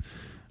like,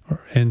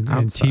 and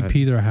Outside.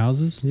 TP their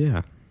houses.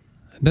 Yeah.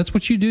 That's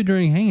what you do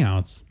during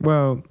hangouts.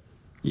 Well,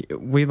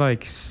 we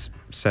like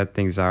set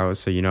things out.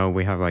 So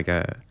we have like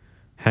a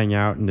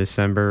hangout in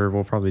December.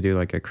 We'll probably do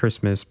like a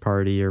Christmas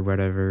party or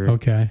whatever.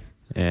 Okay.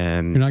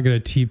 And You're not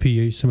going to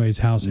TP somebody's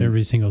house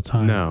every single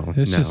time. No,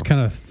 It's no. just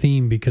kind of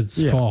theme because it's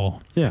Yeah.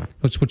 fall. yeah.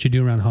 That's what you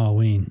do around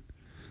Halloween.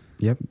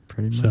 Yep.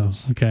 Pretty So, much.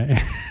 okay.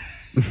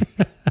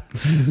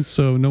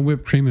 So, no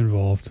whipped cream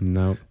involved.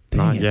 Nope. Dang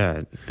Not it.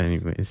 yet.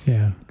 Anyways.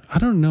 Yeah. I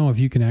don't know if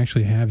you can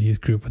actually have youth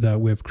group without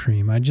whipped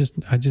cream. I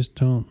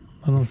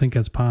don't think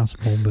that's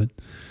possible, but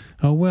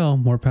oh well,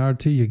 more power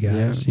to you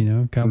guys.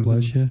 Yeah. God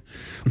bless you.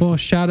 Well,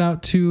 shout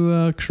out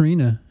to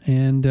Karina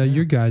and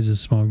your guys'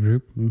 small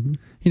group. Mm-hmm.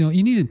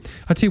 You need to,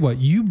 I'll tell you what,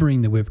 you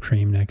bring the whipped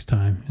cream next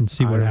time and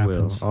see what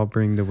happens. I'll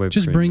bring the whipped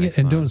Just cream bring it next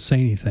and time. don't say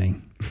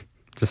anything.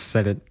 Just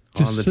set it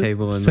Just on the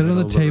table. In set it on the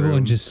middle of table room.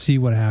 and just see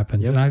what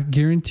happens. Yep. And I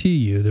guarantee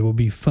you there will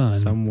be fun.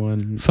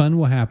 Fun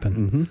will happen.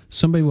 Mm-hmm.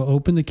 Somebody will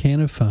open the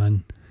can of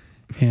fun,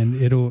 and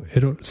it'll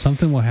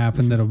something will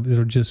happen that'll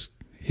just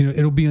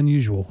it'll be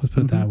unusual. Let's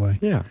put it that way.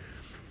 Yeah.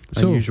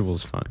 So- Unusual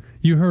is fun.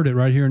 You heard it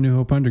right here in New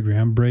Hope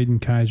Underground. Braden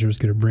Kaiser is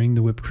going to bring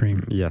the whipped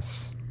cream.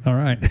 Yes. All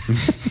right.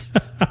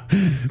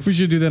 We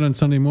should do that on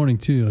Sunday morning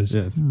too. Is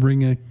Yes.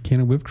 bring a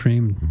can of whipped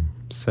cream,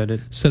 Set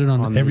it. set it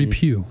on every the-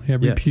 pew.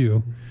 Every Yes.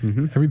 pew.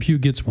 Mm-hmm. Every pew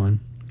gets one.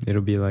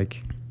 It'll be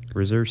like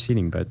reserved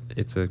seating, but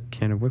it's a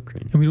can of whipped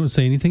cream. And we don't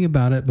say anything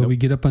about it, but Nope. we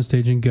get up on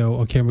stage and go,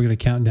 okay, we're going to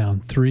count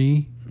down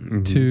 3,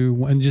 Mhm. 2,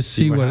 1, and just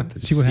see what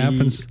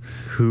happens.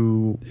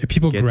 Who If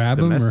people gets grab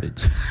the them,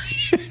 message?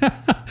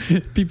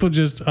 people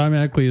just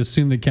automatically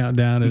assume the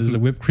countdown is a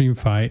whipped cream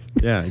fight.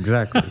 Yeah,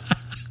 exactly.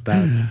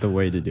 That's the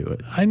way to do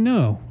it. I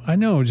know.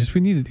 Just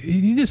you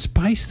need to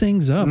spice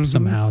things up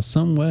somehow,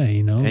 some way.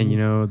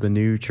 And the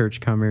new church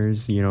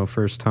comers,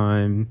 first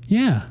time.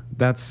 Yeah.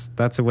 That's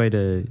a way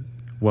to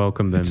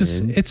welcome them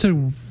in. It's a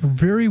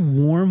very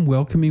warm,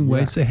 welcoming way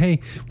Yeah. to say, hey,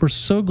 we're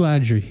so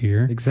glad you're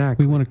here.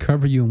 Exactly. We want to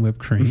cover you in whipped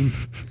cream.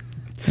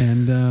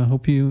 And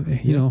hope you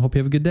hope you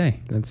have a good day.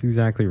 That's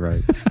exactly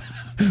right.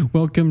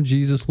 Welcome.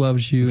 Jesus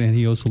loves you, and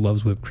he also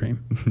loves whipped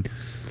cream.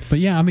 But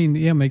yeah, I mean,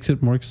 it makes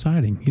it more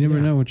exciting. You never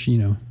know what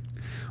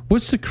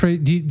What's the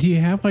do you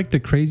have like the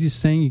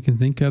craziest thing you can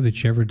think of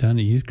that you ever done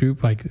at youth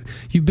group? Like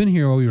you've been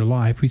here all your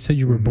life. We said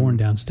you were born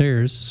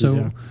downstairs.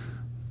 So,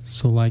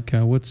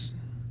 Yeah. what's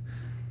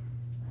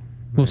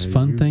most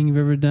fun thing you've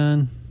ever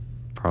done?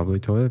 Probably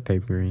toilet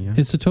paper. Yeah.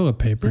 It's the toilet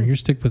paper. Yeah. You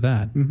stick with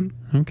that.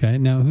 Mm-hmm. Okay.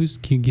 Now,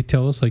 can you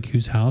tell us like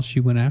whose house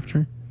you went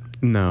after?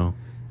 No.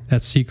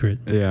 That's secret.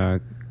 Yeah,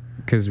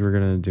 because we're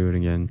gonna do it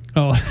again.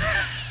 Oh.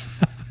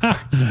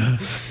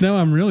 Now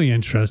I'm really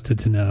interested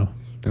to know.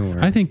 Don't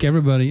worry. I think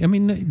everybody,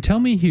 tell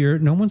me here.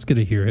 No one's going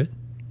to hear it.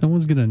 No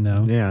one's going to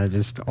know. Yeah,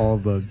 just all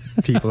the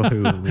people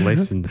who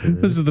listen to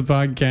This this. is the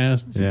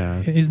podcast.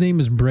 Yeah. His name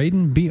is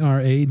Braden,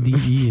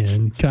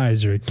 Braden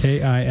Kaiser,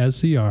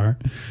 Kiser.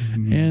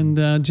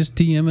 And just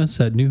DM us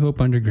at New Hope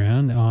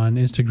Underground on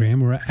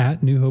Instagram. We're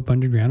at New Hope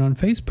Underground on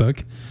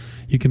Facebook.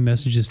 You can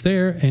message us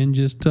there and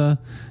just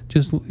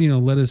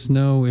let us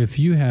know if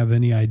you have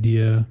any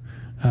idea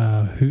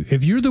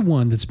if you're the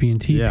one that's being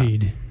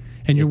TP'd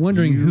and you're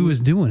wondering who is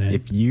doing it.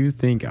 If you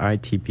think I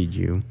TP'd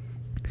you,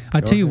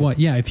 I tell you ahead. what,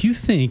 if you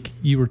think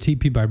you were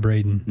TP'd by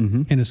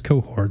Braden and his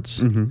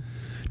cohorts,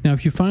 now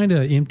if you find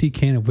an empty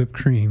can of whipped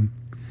cream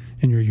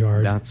in your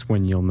yard, that's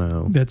when you'll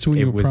know. That's when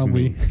it you'll was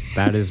probably. me.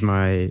 That is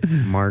my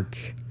mark.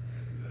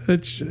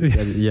 That's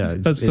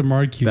That's the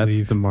mark you That's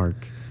leave. the mark.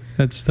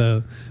 That's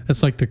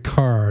like the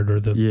card or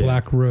the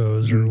black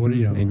rose or what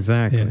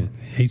Exactly.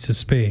 Ace of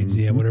spades,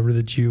 whatever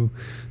that you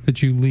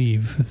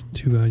leave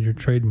to your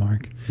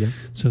trademark. Yep.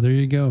 So there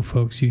you go,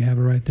 folks. You have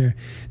it right there.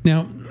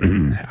 Now,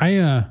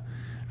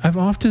 I've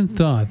often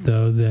thought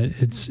though that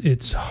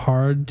it's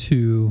hard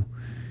to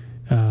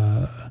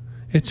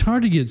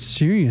get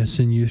serious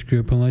in youth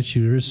group unless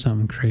there's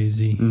something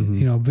crazy.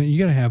 You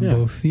got to have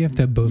both. You have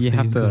to have both. You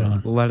have going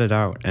on. to let it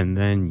out, and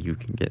then you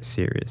can get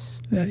serious.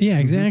 Yeah,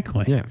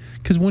 exactly. Yeah,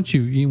 because once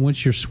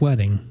you're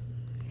sweating,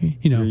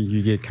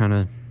 you get kind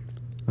of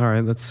all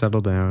right. Let's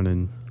settle down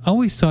and. I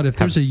always thought if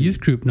there's a youth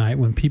group night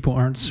when people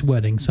aren't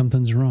sweating,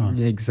 something's wrong.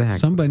 Exactly.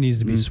 Somebody needs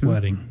to be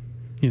sweating.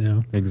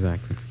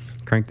 Exactly.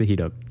 Crank the heat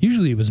up.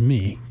 Usually it was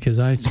me because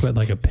I sweat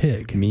like a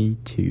pig. Me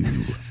too.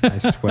 I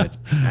sweat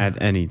at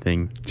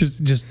anything.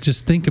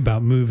 Just think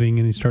about moving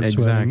and you start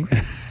sweating.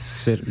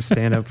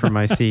 Stand up from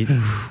my seat,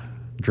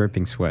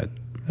 dripping sweat.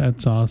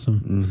 That's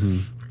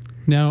awesome.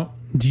 Now,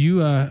 do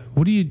you?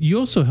 You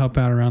also help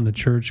out around the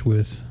church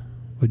with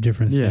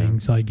different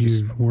things? Like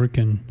you're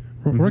working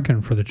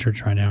for the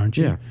church right now, aren't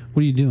you? Yeah.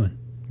 What are you doing?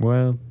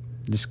 Well,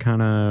 just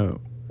kind of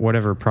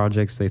whatever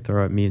projects they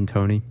throw at me and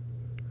Tony.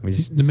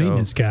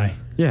 Maintenance guy.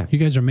 Yeah. You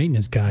guys are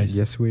maintenance guys.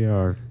 Yes, we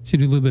are. So you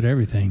do a little bit of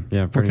everything.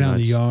 Yeah, pretty Working out much.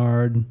 in the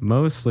yard.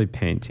 Mostly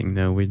painting,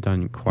 though. We've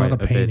done quite a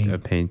bit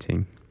of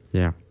painting.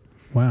 Yeah.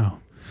 Wow.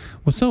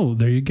 Well, so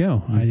there you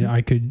go.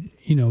 I could,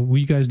 will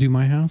you guys do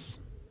my house?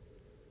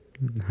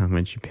 How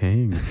much you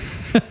paying?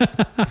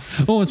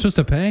 Oh, it's supposed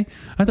to pay?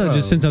 I thought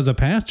just since I was a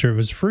pastor, it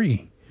was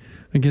free.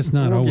 I guess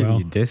not. We'll give you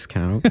a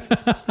discount.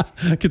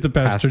 Get the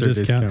pastor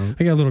discount.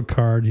 I got a little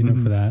card,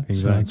 for that. Exactly.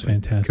 So that's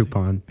fantastic.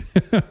 Coupon.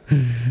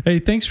 Hey,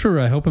 thanks for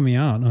helping me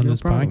out on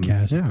this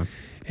podcast. Yeah.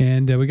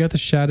 And we got the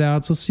shout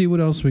outs. Let's see what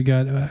else we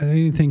got.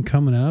 Anything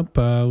coming up?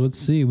 Let's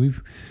see. Drew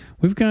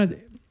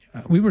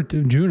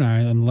and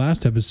I on the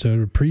last episode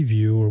or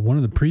preview or one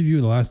of the preview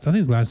of the last, I think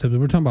it's the last episode,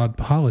 we're talking about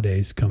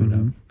holidays coming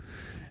up.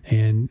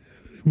 And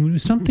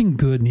something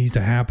good needs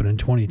to happen in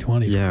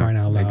 2020 for crying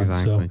out loud.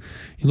 Exactly. So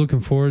you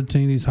looking forward to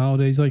any of these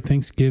holidays? You like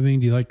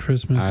Thanksgiving? Do you like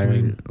Christmas?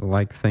 I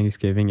like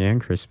Thanksgiving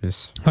and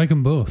Christmas. I like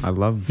them both. I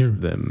love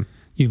them.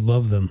 You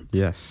love them.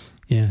 Yes.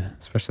 Yeah.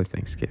 Especially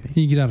Thanksgiving.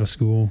 You get out of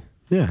school.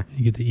 Yeah.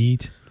 You get to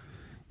eat.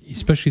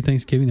 Especially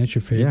Thanksgiving. That's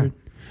your favorite.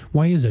 Yeah.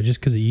 Why is that?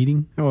 Just because of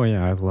eating? Oh,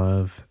 yeah. I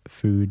love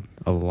food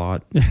a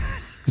lot.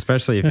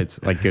 Especially if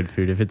it's like good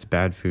food. If it's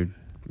bad food,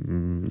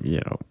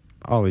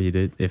 I'll eat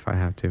it if I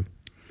have to.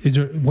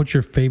 What's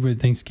your favorite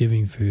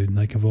Thanksgiving food?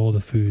 Like of all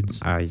the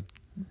foods, like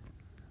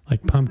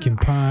pumpkin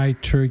pie,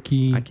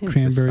 turkey,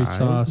 cranberry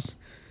sauce.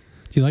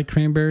 Do you like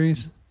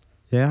cranberries?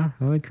 Yeah,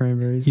 I like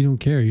cranberries. You don't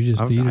care. You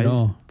just eat it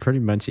all. Pretty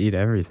much eat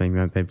everything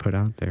that they put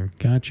out there.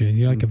 Gotcha.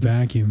 You like a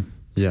vacuum.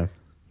 Yeah.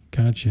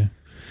 Gotcha.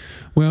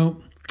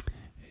 Well,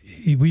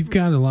 we've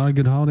got a lot of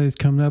good holidays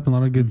coming up and a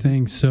lot of good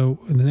things. So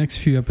in the next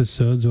few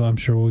episodes, I'm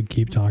sure we'll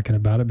keep talking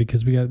about it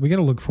because we got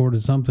to look forward to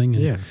something.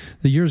 And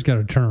the year's got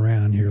to turn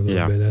around here a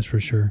little bit. That's for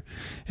sure.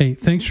 Hey,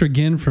 thanks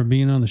again for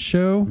being on the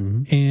show,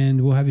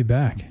 and we'll have you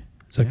back.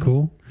 Is that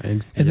cool?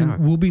 And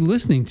then we'll be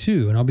listening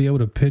too, and I'll be able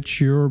to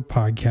pitch your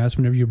podcast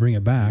whenever you bring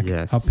it back.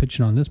 Yes. I'll pitch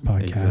it on this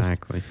podcast.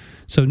 Exactly.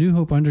 So New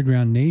Hope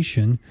Underground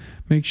Nation,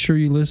 make sure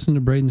you listen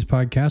to Braden's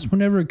podcast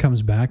whenever it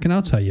comes back, and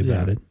I'll tell you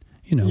about it.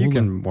 You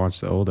can watch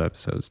the old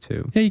episodes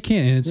too. Yeah, you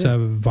can. And it's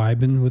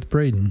Vibin' with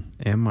Braden.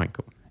 And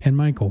Michael. Yeah.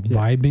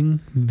 Vibing,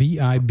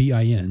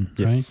 Vibin,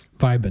 right?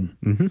 Vibin'.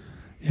 Mm-hmm.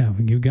 Yeah,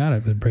 you got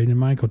it with Braden and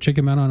Michael. Check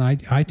them out on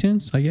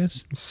iTunes, I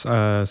guess?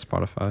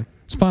 Spotify.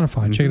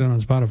 Spotify. Check it out on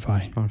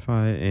Spotify.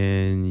 Spotify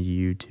and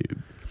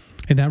YouTube.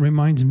 And that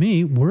reminds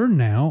me, we're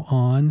now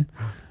on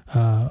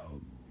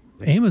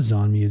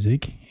Amazon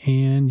Music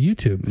and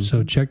YouTube.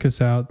 So check us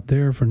out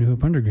there for New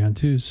Hope Underground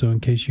too. So in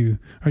case you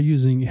are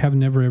have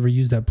never ever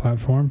used that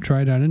platform,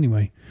 try it out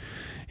anyway.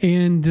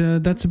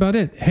 And that's about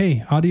it.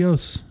 Hey,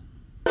 adios.